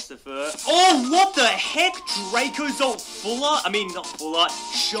 Philosopher. Oh, what the heck? Dracozolt Full Art? I mean, not Full Art.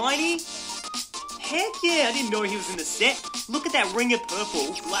 Shiny? Heck yeah, I didn't know he was in the set. Look at that ring of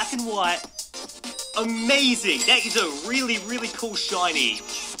purple, black and white. Amazing. That is a really, really cool shiny.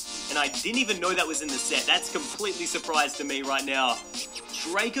 And I didn't even know that was in the set. That's completely surprised to me right now.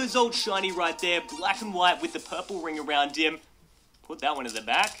 Dracozolt shiny right there, black and white with the purple ring around him. Put that one in the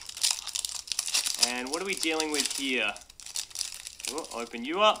back. And what are we dealing with here? Oh, open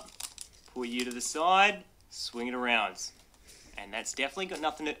you up, put you to the side, swing it around. And that's definitely got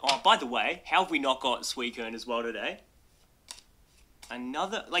nothing to... Oh, by the way, how have we not got Suicune as well today?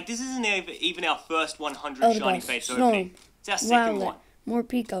 Another... Like, this isn't even our first 100 shiny face opening. It's our second one. More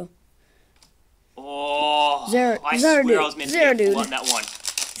Pico. Oh, I swear I was meant to get full on that one.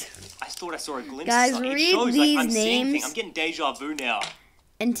 I thought I saw a glimpse Guys, of something. read It shows, these like, I'm seeing names. things. I'm getting deja vu now.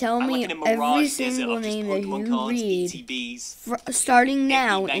 And tell me every single name that you read, ETBs, starting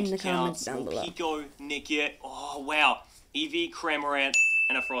now bank in the accounts, comments down below. Pico, Nickit, oh wow, Eevee, Cramorant,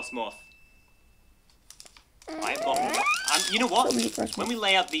 and a Frostmoth. I've got, you know what, when we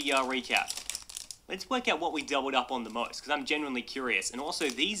lay out the recap, let's work out what we doubled up on the most, because I'm genuinely curious. And also,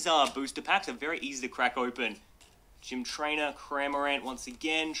 these booster packs are very easy to crack open. Gym Trainer, Cramorant once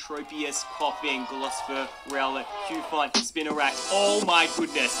again, Tropius, Koffing, Philosopher, Rowlet, Cufant, Spinarak. Oh my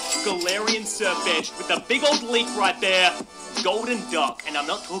goodness. Galarian Surfetch with the big old leak right there. Golden Duck. And I'm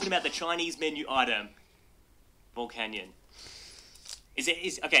not talking about the Chinese menu item. Volcanion.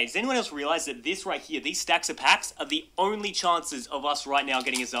 Okay, does anyone else realize that this right here, these stacks of packs, are the only chances of us right now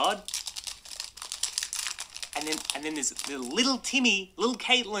getting a Zard? And then there's little Timmy, little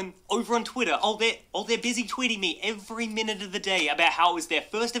Caitlin over on Twitter. Oh, they're busy tweeting me every minute of the day about how it was their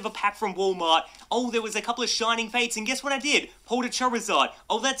first ever pack from Walmart. Oh, there was a couple of Shining Fates, and guess what I did? Pulled a Charizard.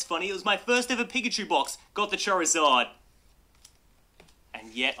 Oh, that's funny. It was my first ever Pikachu box. Got the Charizard.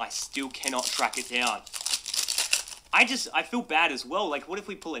 And yet, I still cannot track it down. I feel bad as well. Like, what if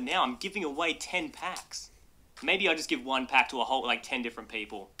we pull it now? I'm giving away 10 packs. Maybe I'll just give one pack to a whole, like, 10 different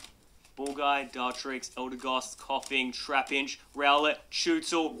people. Bulguy, Dartrix, Eldegoss, Koffing, Trapinch, Rowlet,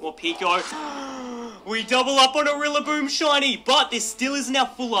 Chewtle, or Pico. We double up on a Rillaboom shiny, but this still isn't our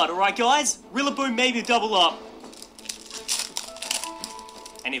full art, alright guys? Rillaboom maybe double up.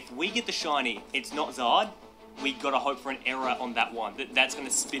 And if we get the shiny, it's not Zard, we gotta hope for an error on that one. That's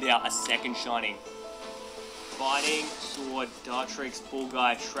gonna spit out a second shiny. Fighting, Sword, Dartrix,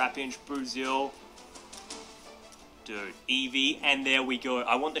 Bulguy, Trapinch, Brazil. Dude, Eevee, and there we go.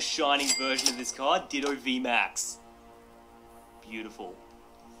 I want the shining version of this card. Ditto VMAX. Beautiful.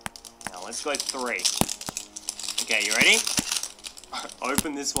 Now let's go 3. Okay, you ready?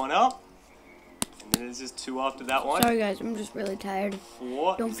 Open this one up. And then there's just 2 after that one. Sorry guys, I'm just really tired.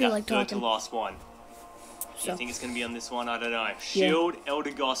 4 Don't is feel our like third talking. to last one. Do you think it's going to be on this one? I don't know. Shield,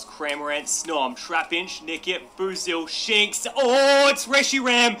 Eldegoss, Cramorant, Snom, Trapinch, Nickit, Brazil, Shinx. Oh, it's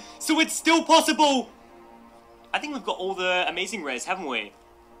Reshiram! So it's still possible! I think we've got all the amazing rares, haven't we?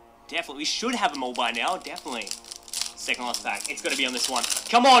 Definitely. We should have them all by now. Definitely. Second last pack. It's got to be on this one.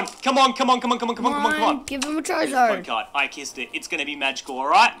 Come on. Come on. Come on. Come on. Come on. Come on. Come on. Come on. Give him a Code Charizard. card. I kissed it. It's going to be magical,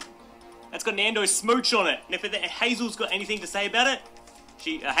 alright? That's got Nando Smooch on it. And if Hazel's got anything to say about it,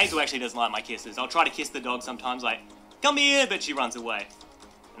 Hazel actually doesn't like my kisses. I'll try to kiss the dog sometimes, like, come here, but she runs away.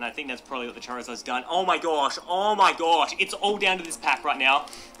 And I think that's probably what the Charizard's done. Oh my gosh. Oh my gosh. It's all down to this pack right now.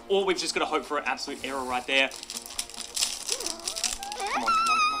 Or we've just got to hope for an absolute error right there. Come on, come on,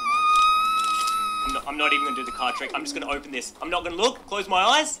 come on. I'm not even going to do the card trick. I'm just going to open this. I'm not going to look. Close my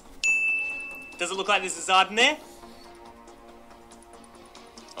eyes. Does it look like there's a Zard in there?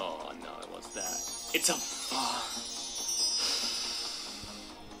 Oh no, what's that? It's a... Oh.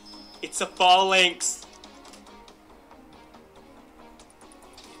 It's a Phalanx.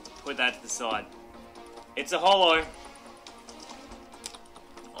 Put that to the side. It's a holo.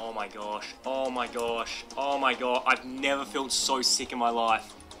 Oh my gosh. Oh my gosh. Oh my god. I've never felt so sick in my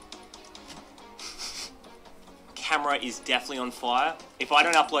life. Camera is definitely on fire. If I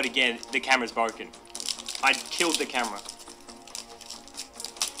don't upload again, the camera's broken. I killed the camera.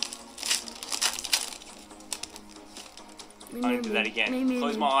 I'm gonna do that again.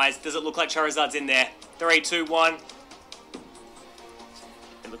 Close my eyes. Does it look like Charizard's in there? 3, 2, 1.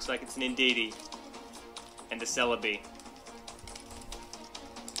 It looks like it's an Indeedee. And a Celebi.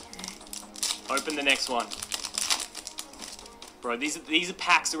 Open the next one. Bro, these are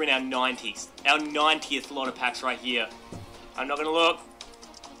packs that are in our 90s. Our 90th lot of packs right here. I'm not gonna look.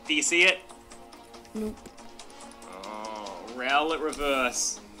 Do you see it? Nope. Oh, Rowlet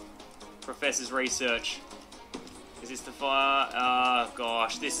Reverse. Professor's Research. Is this the fire? Oh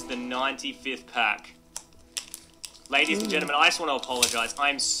gosh, this is the 95th pack. Ladies and gentlemen, I just want to apologize. I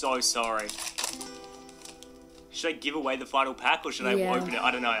am so sorry. Should I give away the final pack or should I open it?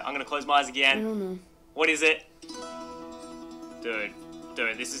 I don't know. I'm going to close my eyes again. I don't know. What is it? Dude,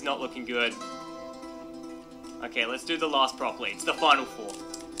 this is not looking good. Okay, let's do the last properly. It's the final 4.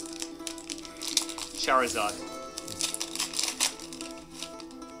 Charizard.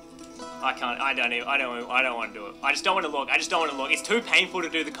 I can't, I don't want to do it. I just don't want to look. I just don't want to look. It's too painful to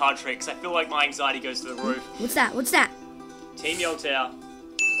do the card trick because I feel like my anxiety goes to the roof. What's that? What's that? Team Yoltao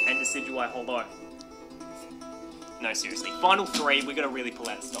and Decidueye Holo. No, seriously. Final 3, we're going to really pull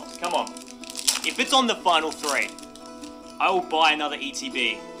out stops. Come on. If it's on the final 3, I will buy another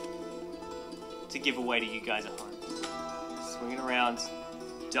ETB to give away to you guys at home. Swinging around.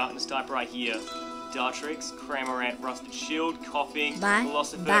 Darkness type right here. Dartrix, Cramorant, Rusted Shield, Coughing,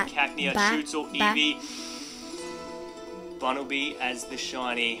 Philosopher, Cacnea, Shootsel, Eevee, Bunnelby as the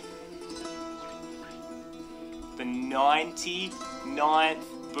shiny. The 99th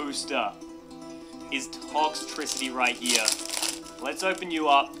booster is Toxtricity right here. Let's open you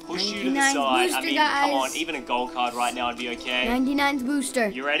up, push you to the side. Booster, I mean, guys. come on, even a gold card right now would be okay. 99th booster.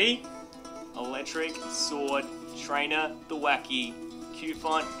 You ready? Electric, Sword, Trainer, the Wacky,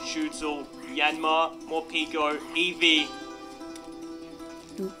 Cufant, Shootsel, Yanma, Morpeko, Eevee.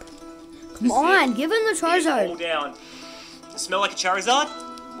 Nope. Come on, give him the Charizard. All down. Smell like a Charizard?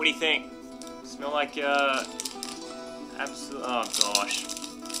 What do you think? Smell like absolute. Oh gosh.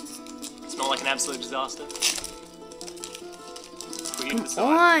 Smell like an absolute disaster. Come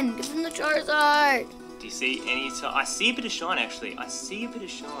on, give him the Charizard. Do you see any? I see a bit of shine actually. I see a bit of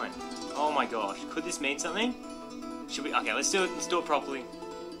shine. Oh my gosh. Could this mean something? Should we? Okay, let's do it. Let's do it properly.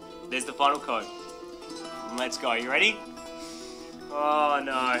 There's the final code. Let's go. You ready? Oh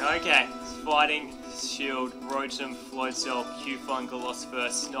no. Okay. Fighting, Shield, Rotom, Floatzel, Cufant, Golosphur,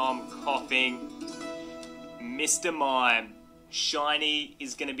 Snom, Coughing, Mr. Mime. Shiny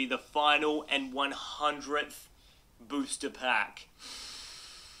is going to be the final and 100th booster pack.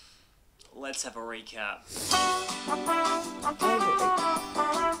 Let's have a recap.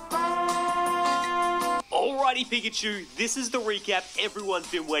 Alrighty Pikachu, this is the recap everyone's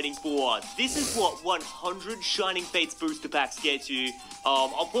been waiting for. This is what 100 Shining Fates booster packs get you.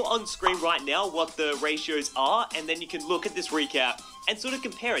 I'll put on screen right now what the ratios are, and then you can look at this recap and sort of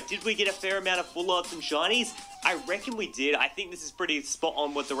compare it. Did we get a fair amount of full arts and shinies? I reckon we did. I think this is pretty spot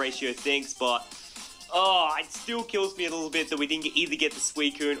on what the ratio thinks, but it still kills me a little bit that we didn't either get the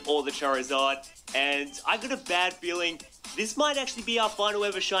Suicune or the Charizard, and I got a bad feeling this might actually be our final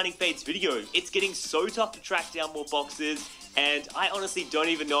ever Shining Fates video. It's getting so tough to track down more boxes, and I honestly don't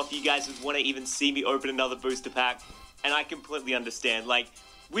even know if you guys would want to even see me open another booster pack, and I completely understand. Like,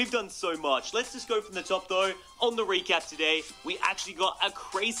 we've done so much. Let's just go from the top though. On the recap today, we actually got a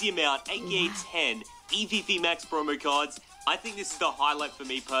crazy amount, aka 10 EVP Max promo cards. I think this is the highlight for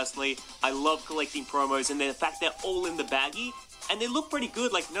me personally. I love collecting promos, and the fact they're all in the baggie and they look pretty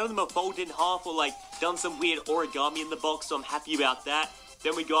good. Like, none of them are folded in half or like done some weird origami in the box, so I'm happy about that.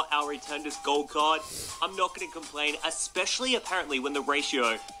 Then we got our Returnedus gold card. I'm not going to complain, especially apparently when the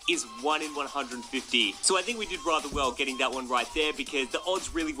ratio is 1 in 150. So I think we did rather well getting that one right there because the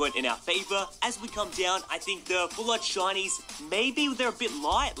odds really weren't in our favor. As we come down, I think the full art shinies, maybe they're a bit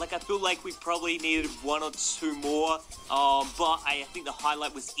light. Like, I feel like we probably needed 1 or 2 more. But I think the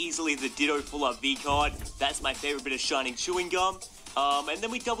highlight was easily the Ditto full art V card. That's my favorite bit of shining chewing gum. And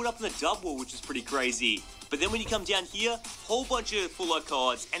then we doubled up on the double, which is pretty crazy. But then when you come down here, whole bunch of full art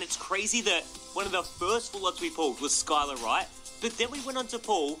cards, and it's crazy that one of the first full arts we pulled was Skylar, right? But then we went on to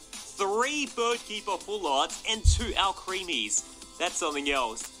pull 3 Birdkeeper full arts and 2 Alcremies. That's something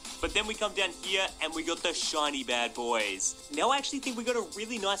else. But then we come down here and we got the shiny bad boys. Now I actually think we got a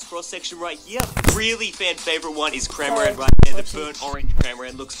really nice cross section right here. Really fan favorite one is Cramorant right there. The burnt orange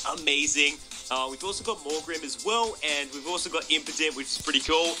Cramorant looks amazing. We've also got Morgrim as well, and we've also got Impotent, which is pretty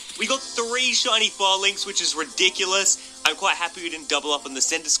cool. We got 3 shiny Firlinks, which is ridiculous. I'm quite happy we didn't double up on the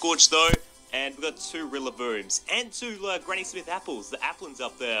Center Scorch though. And we got 2 Rillabooms and 2 Granny Smith apples. The Applins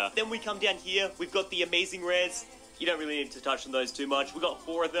up there. Then we come down here. We've got the Amazing Rares. You don't really need to touch on those too much. We got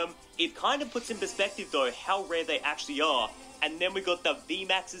 4 of them. It kind of puts in perspective though how rare they actually are. And then we got the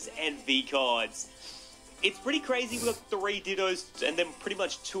VMAXs and V cards. It's pretty crazy. We got 3 Dittos and then pretty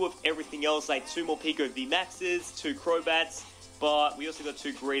much 2 of everything else, like 2 more Pico VMAXs, 2 Crobats, but we also got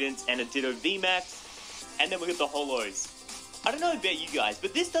 2 Greedents and a Ditto VMAX, and then we got the Holos. I don't know about you guys,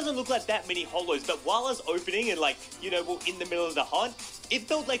 but this doesn't look like that many Holos, but while I was opening and like, you know, we're in the middle of the hunt, it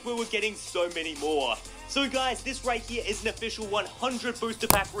felt like we were getting so many more. So guys, this right here is an official 100 booster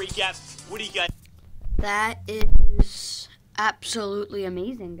pack recap. What do you guys? That is absolutely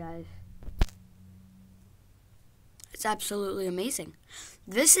amazing, guys. It's absolutely amazing.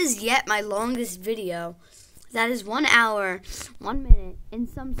 This is yet my longest video. That is 1 hour, 1 minute, and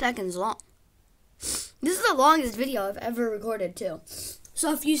some seconds long. This is the longest video I've ever recorded too.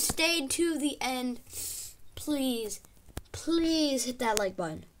 So if you stayed to the end, please, please hit that like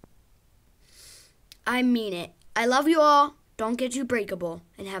button. I mean it. I love you all. Don't get too breakable,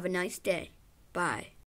 and have a nice day. Bye.